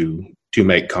just to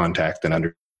make contact and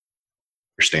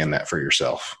understand that for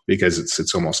yourself, because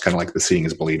it's almost kind of like the seeing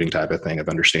is believing type of thing of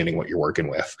understanding what you're working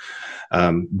with.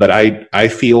 But I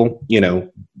feel,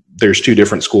 there's two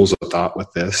different schools of thought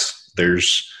with this.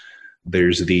 There's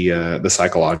the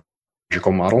psychological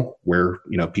model where,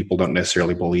 people don't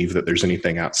necessarily believe that there's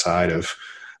anything outside of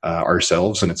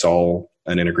ourselves, and it's all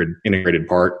an integrated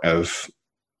part of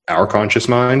our conscious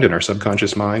mind and our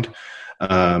subconscious mind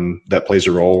that plays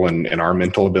a role in our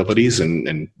mental abilities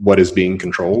and what is being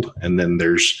controlled. And then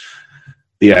there's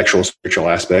the actual spiritual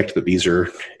aspect, that these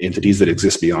are entities that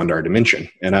exist beyond our dimension.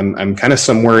 And I'm kind of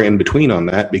somewhere in between on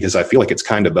that, because I feel like it's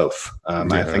kind of both.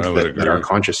 I think that our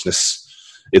consciousness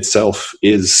itself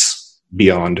is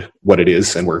beyond what it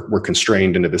is, and we're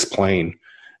constrained into this plane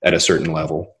at a certain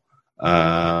level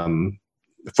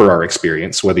for our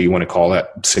experience, whether you want to call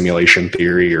that simulation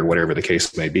theory or whatever the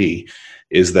case may be,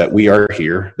 is that we are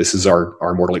here. This is our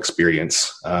mortal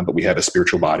experience, but we have a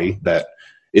spiritual body that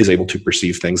is able to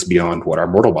perceive things beyond what our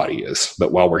mortal body is.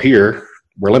 But while we're here,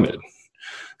 we're limited.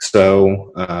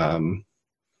 So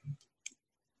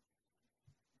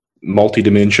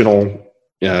multidimensional,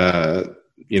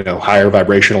 higher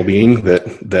vibrational being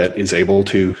that is able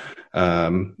to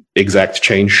exact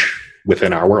change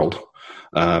within our world,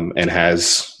 and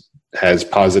has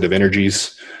positive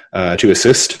energies to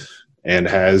assist, and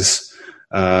has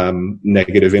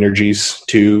negative energies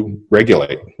to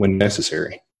regulate when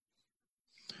necessary.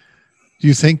 Do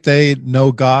you think they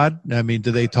know God? I mean,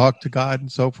 do they talk to God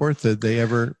and so forth? Did they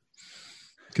ever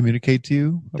communicate to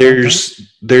you?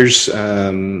 There's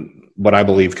what I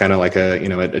believe kind of like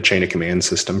a chain of command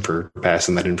system for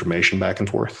passing that information back and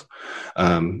forth.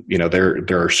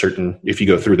 There are certain, if you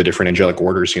go through the different angelic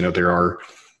orders, there are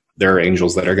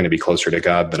angels that are going to be closer to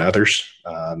God than others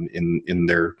in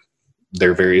their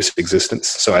various existence.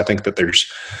 So I think that there's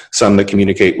some that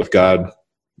communicate with God,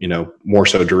 more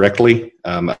so directly.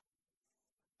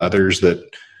 Others that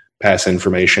pass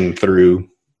information through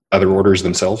other orders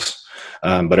themselves.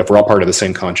 But if we're all part of the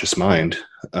same conscious mind,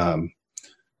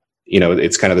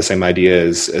 it's kind of the same idea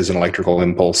as an electrical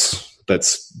impulse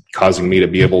that's causing me to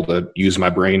be able to use my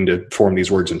brain to form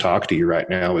these words and talk to you right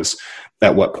now. Is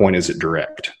at what point is it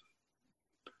direct?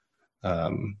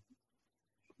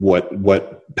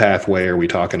 What pathway are we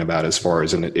talking about as far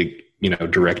as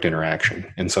direct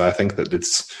interaction? And so I think that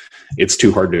it's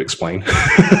too hard to explain.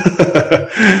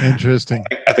 Interesting.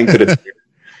 I think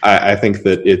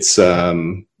that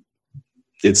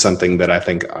it's something that I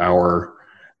think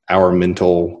our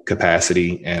mental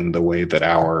capacity and the way that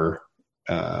our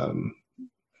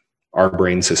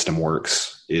brain system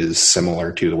works is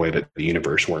similar to the way that the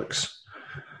universe works.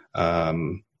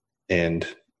 And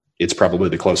it's probably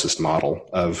the closest model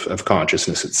of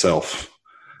consciousness itself,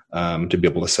 to be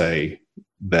able to say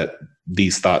that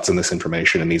these thoughts and this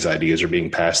information and these ideas are being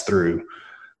passed through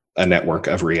a network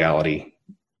of reality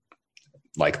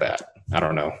like that. I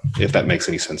don't know if that makes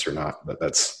any sense or not, but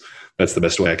that's the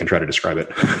best way I can try to describe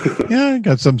it. Yeah, I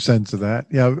got some sense of that.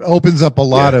 Yeah, it opens up a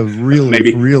lot of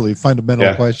really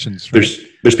fundamental questions. Right?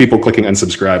 There's people clicking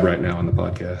unsubscribe right now on the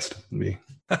podcast. Me.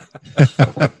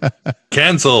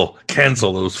 Cancel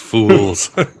those fools.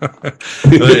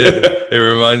 it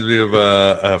reminds me of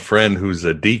a friend who's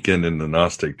a deacon in the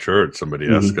Gnostic church. Somebody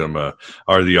asked him,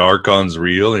 are the archons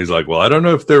real? And he's like, well, I don't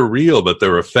know if they're real, but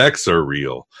their effects are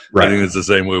real. Right. I think it's the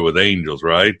same way with angels,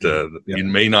 right? You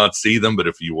may not see them, but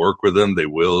if you work with them, they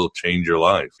will change your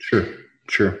life.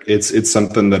 Sure. It's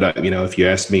something that if you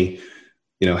ask me,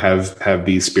 have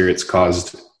these spirits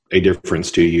caused a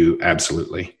difference to you?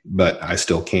 Absolutely. But I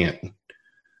still can't,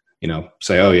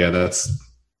 say, oh yeah,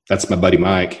 that's my buddy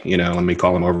Mike, let me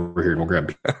call him over here and we'll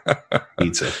grab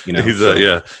pizza,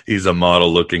 He's a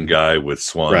model looking guy with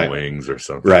swan wings or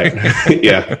something. Right.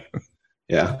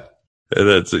 Yeah.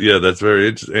 That's very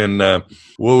interesting. And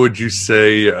what would you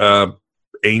say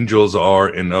angels are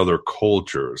in other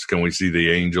cultures? Can we see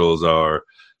the angels are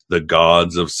the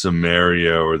gods of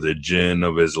Samaria or the jinn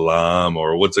of Islam,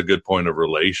 or what's a good point of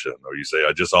relation? Or you say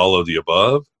just all of the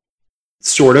above?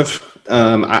 Sort of.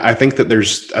 I think that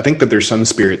there's some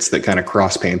spirits that kind of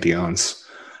cross pantheons.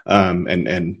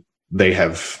 And they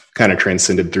have kind of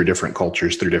transcended through different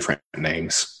cultures, through different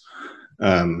names.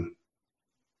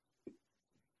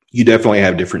 You definitely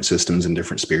have different systems and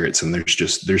different spirits, and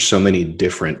there's so many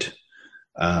different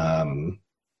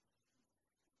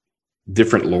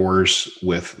different lores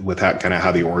with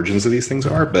how the origins of these things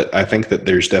are. But I think that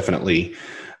there's definitely,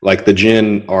 like, the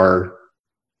jinn are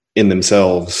in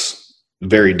themselves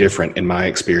very different in my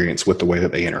experience with the way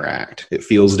that they interact. It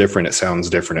feels different. It sounds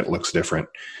different. It looks different.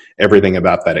 Everything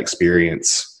about that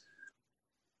experience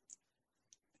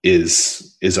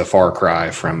is a far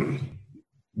cry from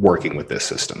working with this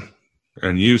system.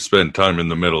 And you spent time in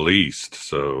the Middle East,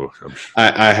 so I'm sure.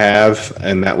 I have,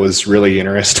 and that was really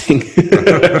interesting.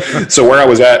 So where I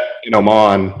was at in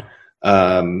Oman,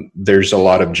 there's a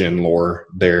lot of jinn lore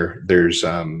there. There's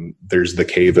the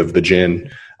Cave of the Jinn.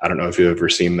 I don't know if you've ever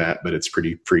seen that, but it's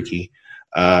pretty freaky.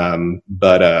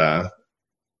 But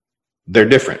they're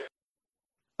different.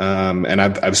 And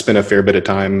I've spent a fair bit of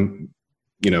time,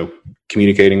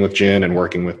 communicating with jinn and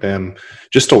working with them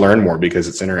just to learn more, because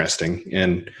it's interesting.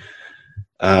 And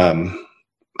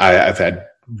I've had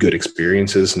good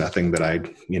experiences, nothing that I,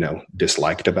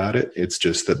 disliked about it. It's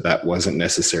just that wasn't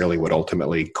necessarily what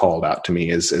ultimately called out to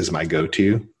me as my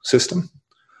go-to system.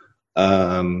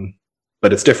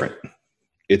 But it's different.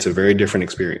 It's a very different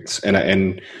experience.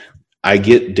 And I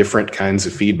get different kinds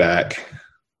of feedback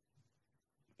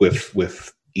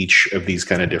with each of these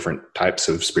kind of different types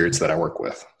of spirits that I work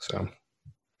with. So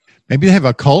maybe they have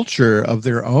a culture of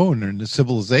their own and a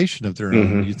civilization of their own.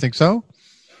 Mm-hmm. You think so?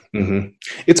 Mm-hmm.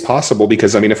 It's possible,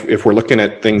 because if we're looking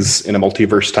at things in a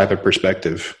multiverse type of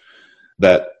perspective,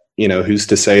 that, who's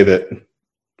to say that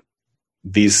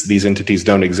these entities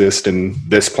don't exist in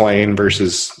this plane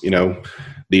versus,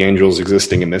 the angels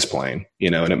existing in this plane,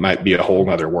 and it might be a whole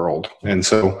other world. And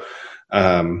so,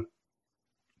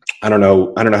 I don't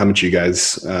know how much you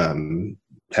guys,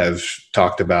 have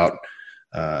talked about,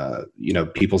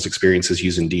 people's experiences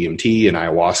using DMT and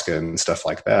ayahuasca and stuff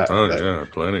like that. Oh, yeah,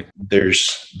 plenty.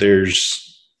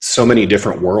 There's so many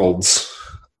different worlds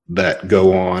that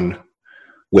go on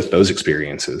with those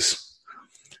experiences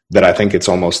that I think it's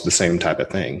almost the same type of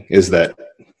thing, is that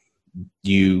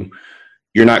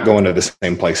you're not going to the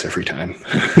same place every time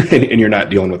and you're not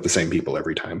dealing with the same people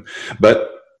every time. But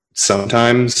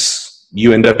sometimes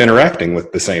you end up interacting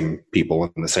with the same people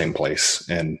in the same place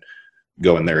and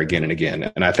going there again and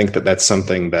again. And I think that that's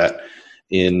something that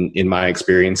in my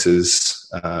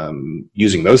experiences,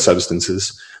 using those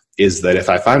substances, is that if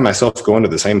I find myself going to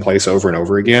the same place over and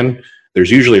over again,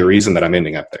 there's usually a reason that I'm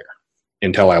ending up there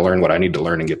until I learn what I need to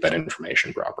learn and get that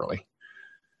information properly.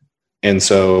 And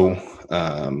so,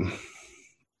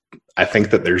 I think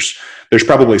that there's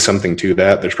probably something to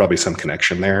that. There's probably some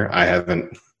connection there. I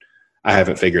haven't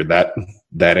figured that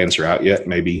answer out yet.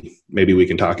 Maybe we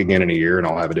can talk again in a year and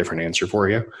I'll have a different answer for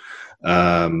you.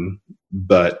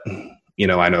 But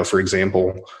I know, for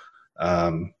example,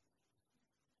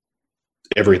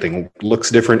 everything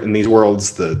looks different in these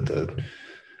worlds. The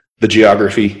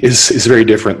geography is very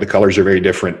different. The colors are very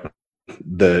different.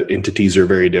 The entities are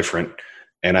very different.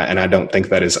 And I don't think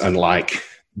that is unlike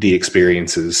the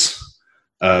experiences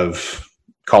of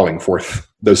calling forth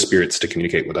those spirits to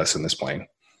communicate with us in this plane.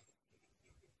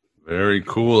 Very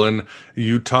cool. And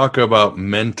you talk about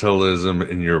mentalism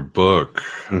in your book,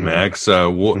 mm-hmm. Max.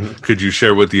 Could you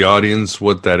share with the audience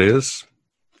what that is?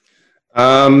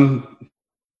 Read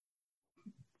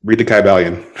the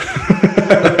Kybalion.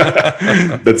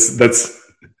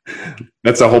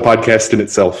 That's a whole podcast in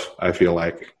itself, I feel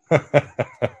like.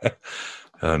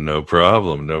 No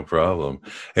problem.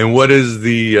 And what is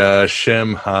the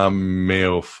Shem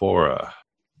HaMeophora?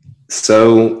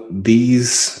 So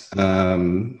these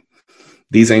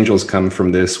angels come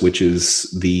from this, which is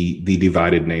the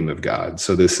divided name of God.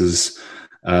 So this is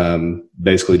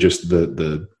basically just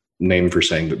the name for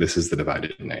saying that this is the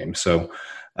divided name. So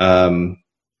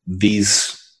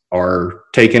these are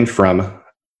taken from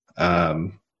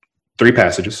 3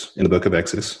 passages in the book of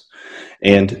Exodus.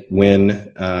 And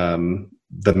when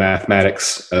the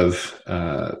mathematics of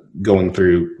going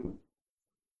through,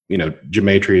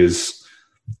 gematria is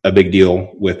a big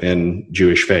deal within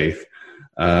Jewish faith.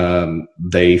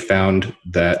 They found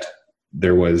that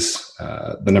there was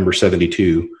the number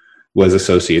 72 was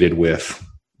associated with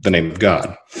the name of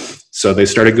God. So they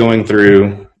started going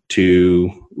through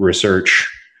to research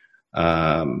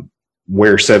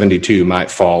where 72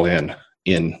 might fall in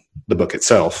the book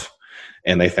itself.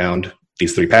 And they found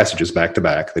these 3 passages back to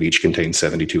back that each contained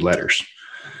 72 letters.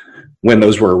 When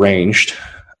those were arranged,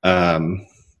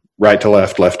 right to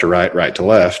left, left to right, right to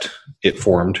left, it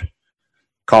formed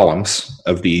columns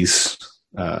of these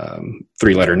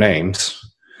 3-letter names.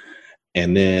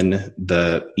 and then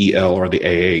the EL or the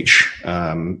AH,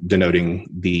 denoting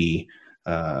the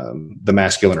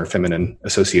masculine or feminine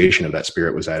association of that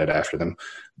spirit, was added after them.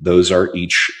 Those are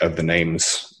each of the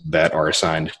names that are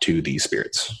assigned to these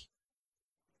spirits.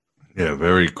 Yeah,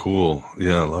 very cool.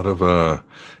 Yeah, a lot of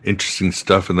interesting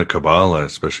stuff in the Kabbalah,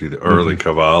 especially the early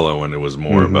Kabbalah, when it was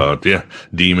more about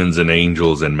demons and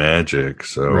angels and magic.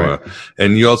 So, Right.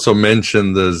 And you also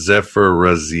mentioned the Sefer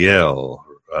Raziel.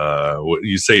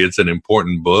 You say it's an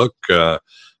important book.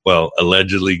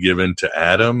 Allegedly given to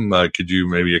Adam. Could you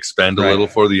maybe expand a little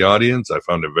for the audience? I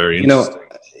found it very interesting.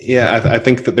 I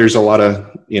think that there's a lot of,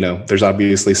 there's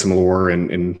obviously some lore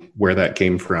in where that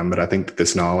came from, but I think that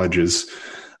this knowledge is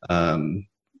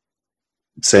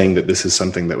saying that this is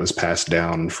something that was passed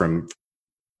down from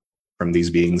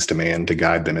these beings to man to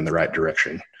guide them in the right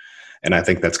direction. And I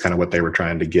think that's kind of what they were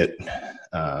trying to get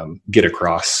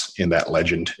across in that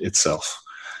legend itself.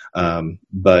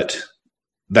 But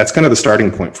that's kind of the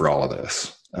starting point for all of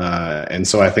this. And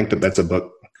so I think that that's a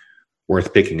book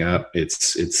worth picking up.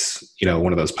 It's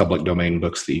one of those public domain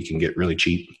books that you can get really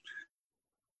cheap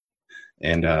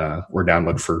and or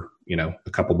download for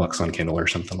a couple bucks on Kindle or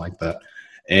something like that.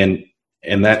 And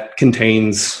that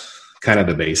contains kind of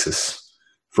the basis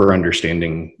for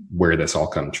understanding where this all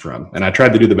comes from. And I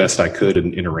tried to do the best I could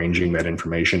in arranging that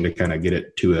information to kind of get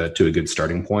it to a good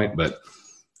starting point. But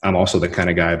I'm also the kind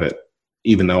of guy that,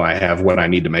 even though I have what I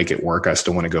need to make it work, I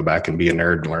still want to go back and be a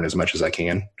nerd and learn as much as I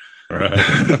can.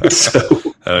 Right. So,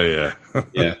 oh yeah.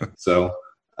 Yeah. So,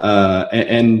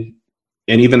 and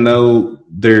even though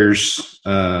there's,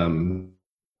 there's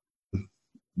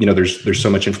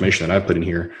so much information that I've put in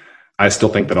here, I still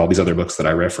think that all these other books that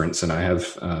I reference, and I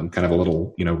have kind of a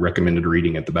little, recommended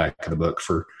reading at the back of the book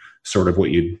for sort of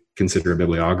what you'd consider a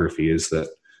bibliography, is that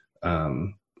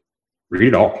read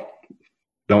it all.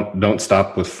 Don't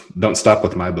stop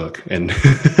with my book and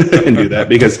and do that,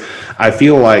 because I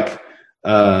feel like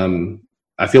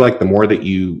the more that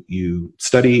you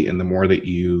study and the more that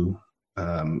you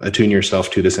attune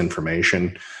yourself to this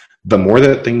information, the more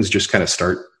that things just kind of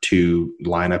start to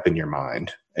line up in your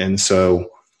mind. And so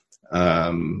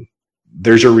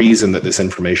there's a reason that this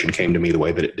information came to me the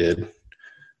way that it did,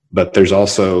 but there's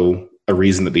also a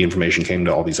reason that the information came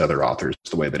to all these other authors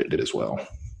the way that it did as well.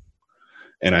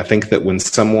 And I think that when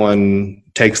someone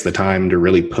takes the time to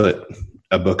really put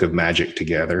a book of magic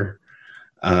together,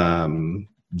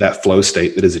 that flow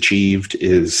state that is achieved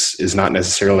is not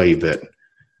necessarily that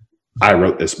I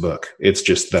wrote this book. It's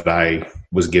just that I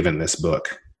was given this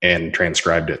book and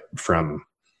transcribed it from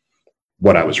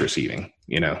what I was receiving.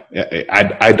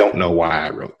 I don't know why I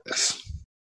wrote this.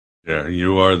 Yeah,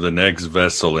 you are the next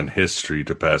vessel in history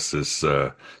to pass this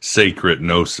sacred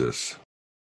gnosis.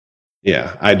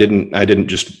 Yeah, I didn't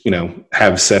just,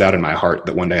 have set out in my heart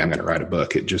that one day I'm going to write a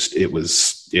book.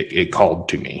 It called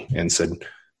to me and said,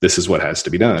 this is what has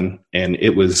to be done. And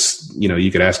it was,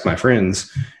 you could ask my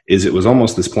friends, it was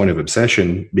almost this point of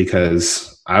obsession,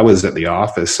 because I was at the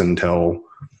office until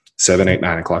 7, 8,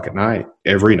 9 o'clock at night,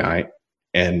 every night,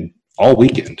 and all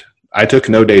weekend. I took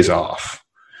no days off.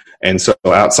 And so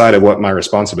outside of what my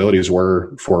responsibilities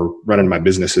were for running my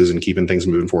businesses and keeping things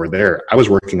moving forward there, I was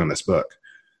working on this book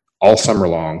all summer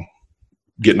long,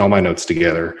 getting all my notes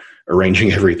together,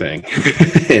 arranging everything.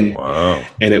 And wow.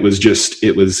 And it was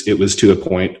to a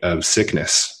point of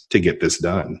sickness to get this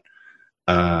done.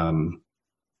 And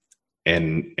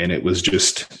it was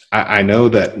just, I know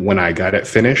that when I got it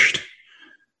finished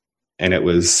and it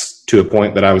was to a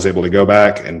point that I was able to go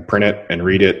back and print it and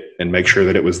read it and make sure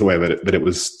that it was the way that it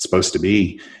was supposed to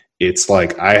be, it's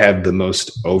like I had the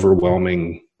most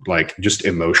overwhelming, like, just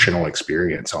emotional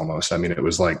experience almost. I mean, it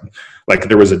was like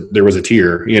there was a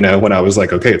tear, when I was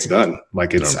like, okay, it's done.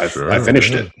 Like I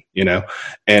finished it,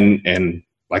 and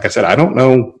like I said, I don't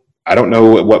know at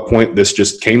what point this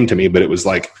just came to me, but it was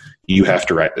like, you have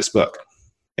to write this book.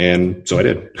 And so I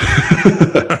did.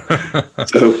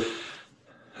 So,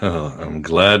 I'm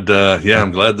glad.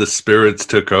 I'm glad the spirits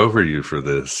took over you for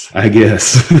this. I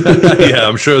guess. Yeah,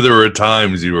 I'm sure there were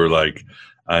times you were like,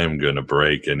 I am going to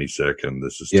break any second.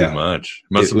 This is too much.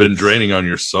 Must have been draining on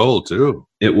your soul too.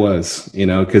 It was,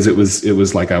 because it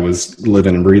was like I was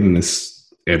living and breathing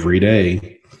this every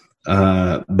day.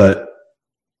 But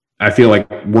I feel like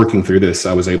working through this,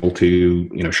 I was able to,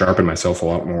 sharpen myself a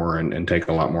lot more and take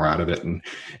a lot more out of it. And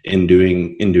in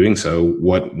doing so,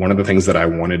 one of the things that I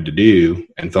wanted to do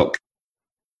and felt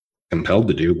compelled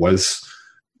to do was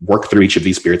work through each of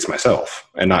these spirits myself,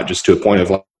 and not just to a point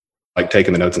of like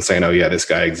taking the notes and saying, oh yeah, this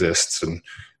guy exists, and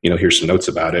here's some notes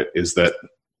about it. Is that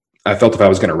I felt if I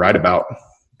was going to write about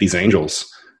these angels,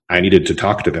 I needed to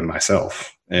talk to them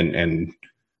myself and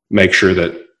make sure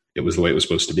that it was the way it was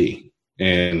supposed to be.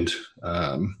 And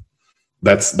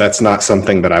that's not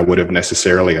something that I would have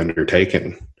necessarily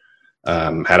undertaken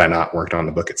had I not worked on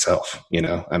the book itself.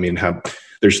 I mean,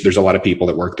 there's a lot of people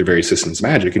that work through various systems of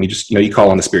magic, and you just, you call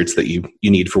on the spirits that you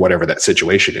need for whatever that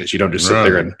situation is. You don't just sit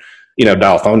there and,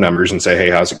 dial phone numbers and say, hey,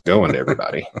 how's it going to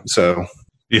everybody? So.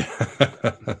 Yeah.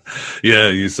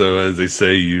 Yeah. So as they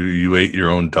say, you ate your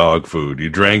own dog food. You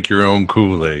drank your own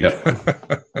Kool-Aid.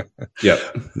 Yep.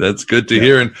 That's good to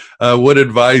hear. And what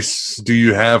advice do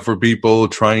you have for people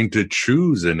trying to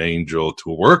choose an angel to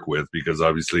work with? Because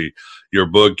obviously your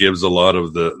book gives a lot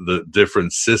of the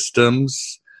different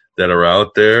systems that are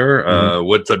out there.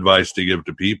 What's advice to give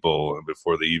to people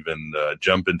before they even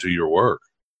jump into your work?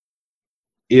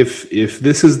 If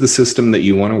this is the system that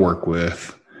you want to work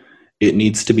with, it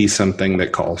needs to be something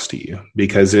that calls to you.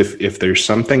 Because if there's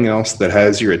something else that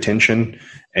has your attention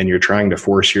and you're trying to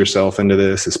force yourself into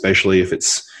this, especially if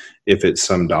it's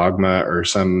some dogma or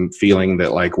some feeling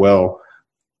that like, well,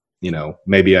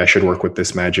 maybe I should work with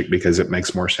this magic because it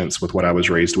makes more sense with what I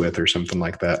was raised with or something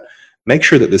like that, make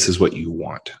sure that this is what you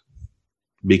want.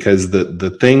 Because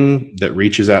the thing that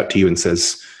reaches out to you and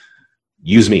says,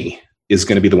 use me, is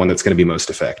going to be the one that's going to be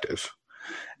most effective.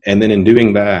 And then in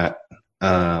doing that,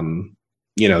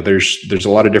 there's a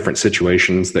lot of different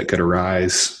situations that could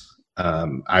arise.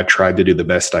 I tried to do the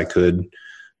best I could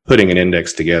putting an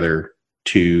index together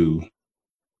to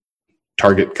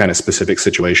target kind of specific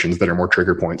situations that are more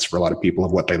trigger points for a lot of people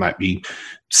of what they might be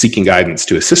seeking guidance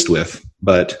to assist with.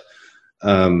 But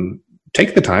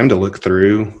take the time to look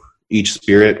through each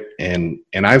spirit. And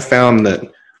I've found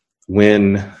that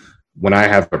when I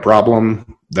have a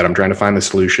problem that I'm trying to find the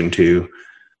solution to,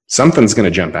 something's going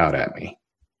to jump out at me.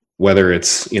 Whether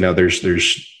it's,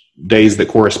 there's days that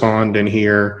correspond in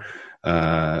here,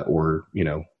 or,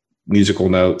 musical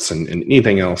notes and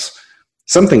anything else,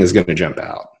 something is going to jump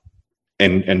out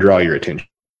and draw your attention.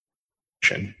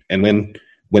 And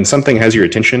when something has your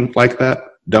attention like that,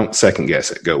 don't second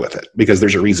guess it, go with it, because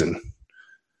there's a reason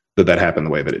that happened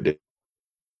the way that it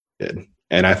did.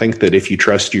 And I think that if you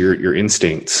trust your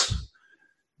instincts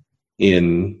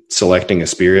in selecting a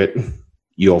spirit,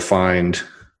 you'll find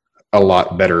a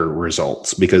lot better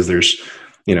results, because there's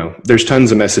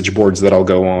tons of message boards that I'll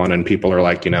go on and people are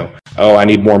like, oh, I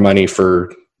need more money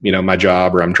for, my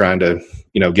job, or I'm trying to,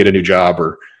 get a new job,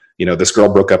 or, this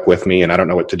girl broke up with me and I don't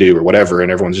know what to do or whatever.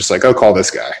 And everyone's just like, oh, call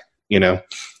this guy.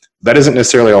 That isn't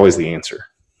necessarily always the answer,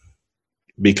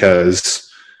 because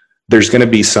there's going to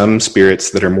be some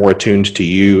spirits that are more attuned to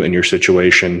you and your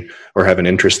situation, or have an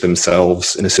interest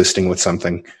themselves in assisting with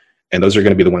something. And those are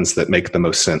going to be the ones that make the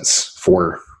most sense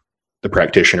for the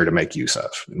practitioner to make use of,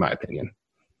 in my opinion.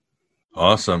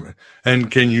 Awesome.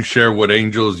 And can you share what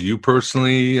angels you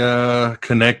personally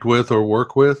connect with or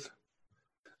work with?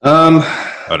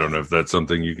 I don't know if that's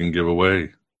something you can give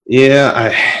away.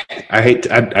 Yeah,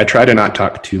 I try to not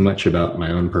talk too much about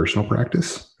my own personal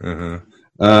practice.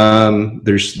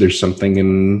 There's something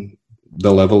in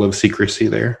the level of secrecy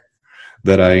there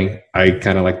that I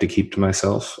kind of like to keep to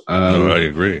myself. I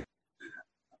agree.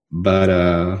 But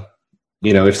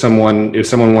if someone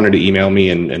wanted to email me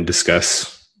and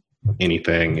discuss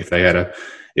anything, if they had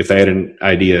an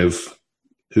idea of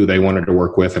who they wanted to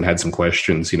work with and had some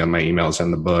questions, my email's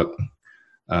in the book,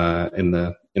 in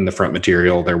the front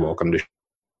material. They're welcome to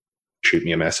shoot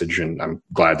me a message, and I'm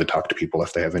glad to talk to people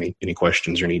if they have any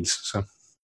questions or needs. So.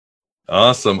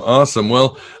 Awesome.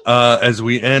 Well, as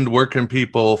we end, where can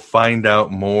people find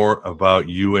out more about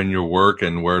you and your work,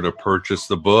 and where to purchase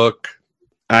the book?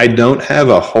 I don't have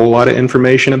a whole lot of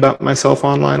information about myself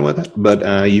online with it,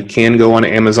 but you can go on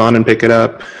Amazon and pick it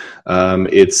up.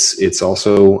 It's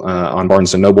also on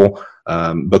Barnes & Noble,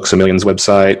 Books A Million's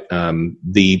website.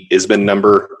 The ISBN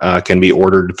number can be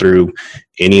ordered through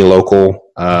any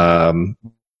local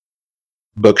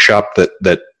bookshop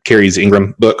that carries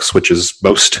Ingram books, which is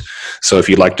most. So if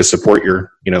you'd like to support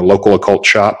your local occult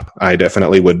shop, I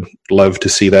definitely would love to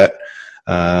see that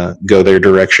go their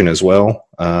direction as well.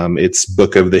 It's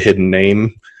Book of the Hidden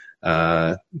Name.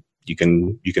 You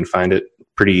can find it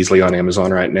pretty easily on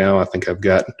Amazon right now. I think I've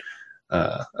got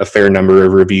a fair number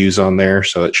of reviews on there,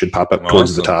 so it should pop up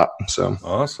towards the top. So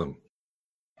awesome.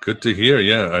 Good to hear.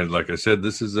 Yeah, like I said,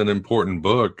 this is an important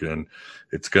book, and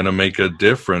it's going to make a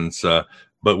difference.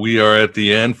 But we are at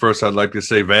the end. First, I'd like to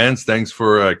say, Vance, thanks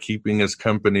for keeping us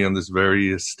company on this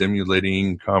very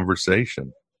stimulating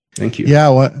conversation. Thank you. Yeah,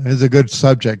 well, it's a good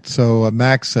subject. So,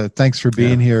 Max, thanks for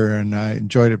being here, and I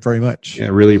enjoyed it very much. Yeah, I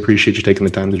really appreciate you taking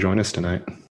the time to join us tonight.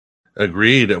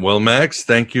 Agreed. Well, Max,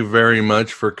 thank you very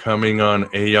much for coming on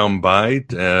Aeon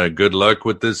Byte. Good luck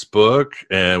with this book,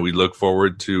 and we look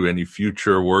forward to any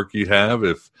future work you have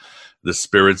if the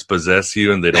spirits possess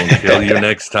you and they don't kill you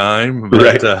next time.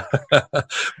 But, Right.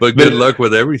 But good luck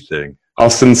with everything. I'll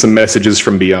send some messages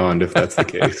from beyond if that's the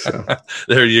case. So.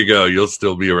 There you go. You'll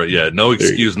still be right. Yeah, no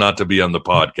excuse not to be on the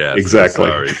podcast. Exactly.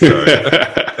 Sorry.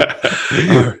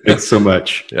 Thanks so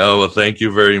much. Oh, well, thank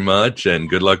you very much, and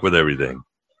good luck with everything.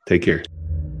 Take care.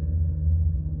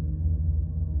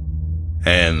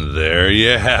 And there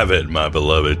you have it, my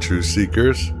beloved truth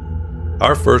seekers.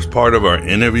 Our first part of our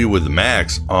interview with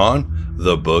Max on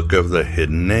the Book of the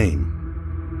Hidden Name.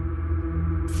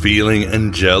 Feeling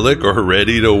angelic or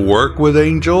ready to work with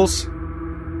angels?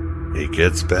 It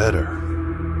gets better.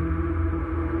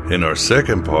 In our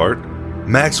second part,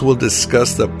 Max will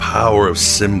discuss the power of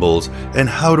symbols and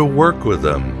how to work with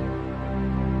them.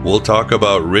 We'll talk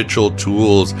about ritual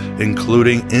tools,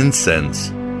 including incense,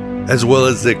 as well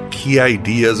as the key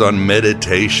ideas on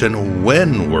meditation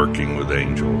when working with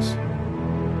angels.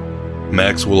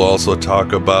 Max will also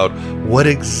talk about what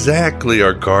exactly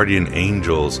are guardian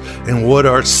angels and what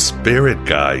are spirit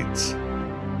guides,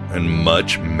 and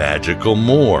much magical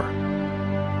more.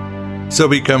 So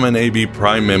become an AB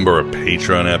Prime member or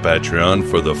patron at Patreon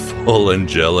for the full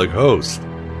angelic host.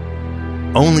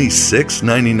 Only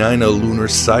 $6.99 a lunar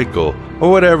cycle, or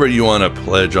whatever you want to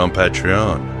pledge on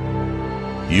Patreon.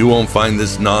 You won't find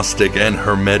this Gnostic and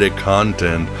Hermetic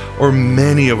content or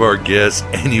many of our guests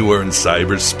anywhere in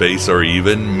cyberspace or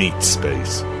even meat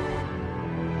space.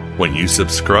 When you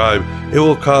subscribe, it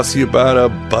will cost you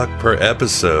about $1 per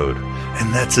episode,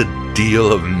 and that's a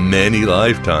deal of many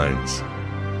lifetimes.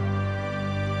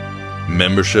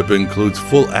 Membership includes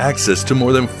full access to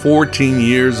more than 14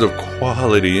 years of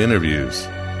quality interviews.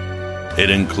 It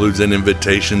includes an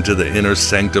invitation to the Inner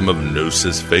Sanctum of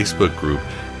Gnosis Facebook group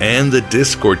and the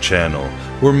Discord channel,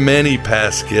 where many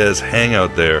past guests hang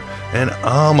out there, and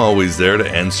I'm always there to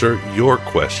answer your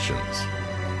questions.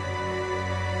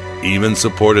 Even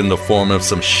support in the form of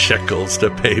some shekels to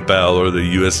PayPal or the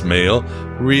US mail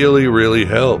really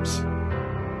helps.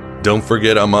 Don't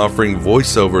forget I'm offering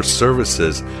voiceover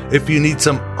services if you need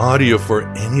some audio for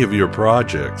any of your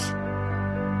projects.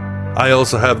 I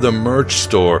also have the merch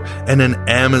store and an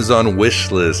Amazon wish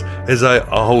list, as I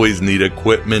always need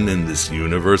equipment in this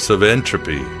universe of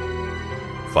entropy.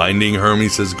 Finding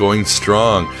Hermes is going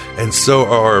strong, and so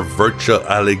are our Virtual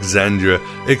Alexandria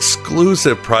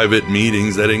exclusive private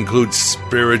meetings that include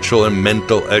spiritual and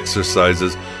mental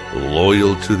exercises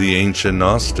loyal to the ancient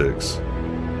Gnostics.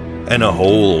 And a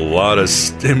whole lot of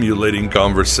stimulating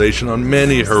conversation on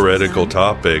many heretical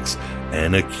topics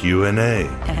and a Q&A.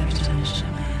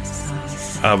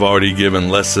 I've already given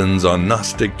lessons on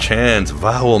Gnostic chants,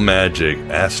 vowel magic,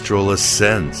 astral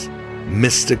ascents,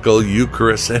 mystical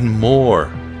Eucharist, and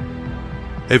more.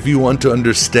 If you want to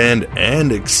understand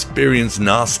and experience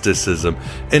Gnosticism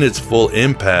in its full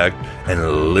impact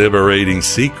and liberating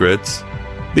secrets,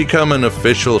 become an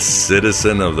official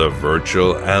citizen of the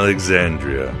Virtual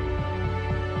Alexandria.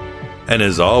 And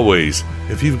as always,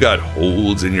 if you've got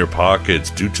holes in your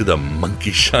pockets due to the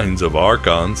monkey shines of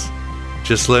Archons,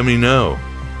 just let me know.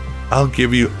 I'll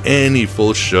give you any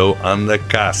full show on the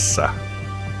casa.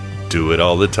 Do it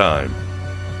all the time.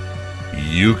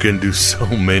 You can do so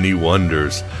many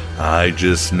wonders. I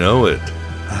just know it.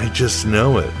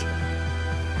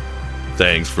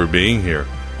 Thanks for being here.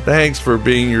 Thanks for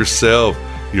being yourself,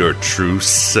 your true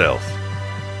self,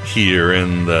 here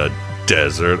in the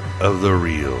desert of the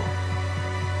real.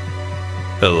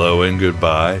 Hello and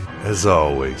goodbye, as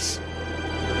always.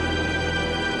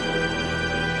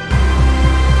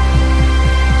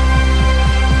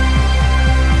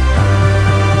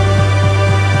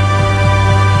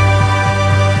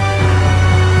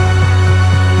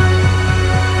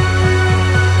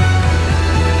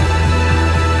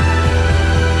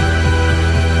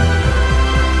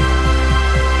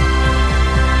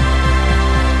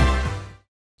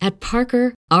 At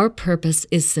Parker, our purpose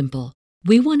is simple.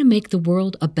 We want to make the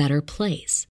world a better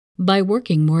place by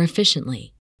working more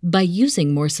efficiently, by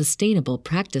using more sustainable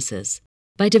practices,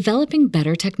 by developing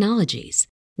better technologies.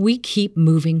 We keep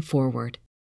moving forward.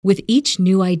 With each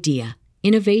new idea,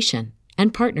 innovation,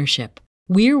 and partnership,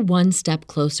 we're one step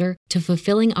closer to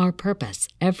fulfilling our purpose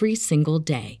every single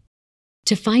day.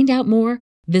 To find out more,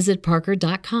 visit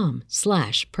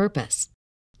parker.com/purpose.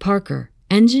 Parker,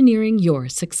 engineering your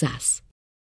success.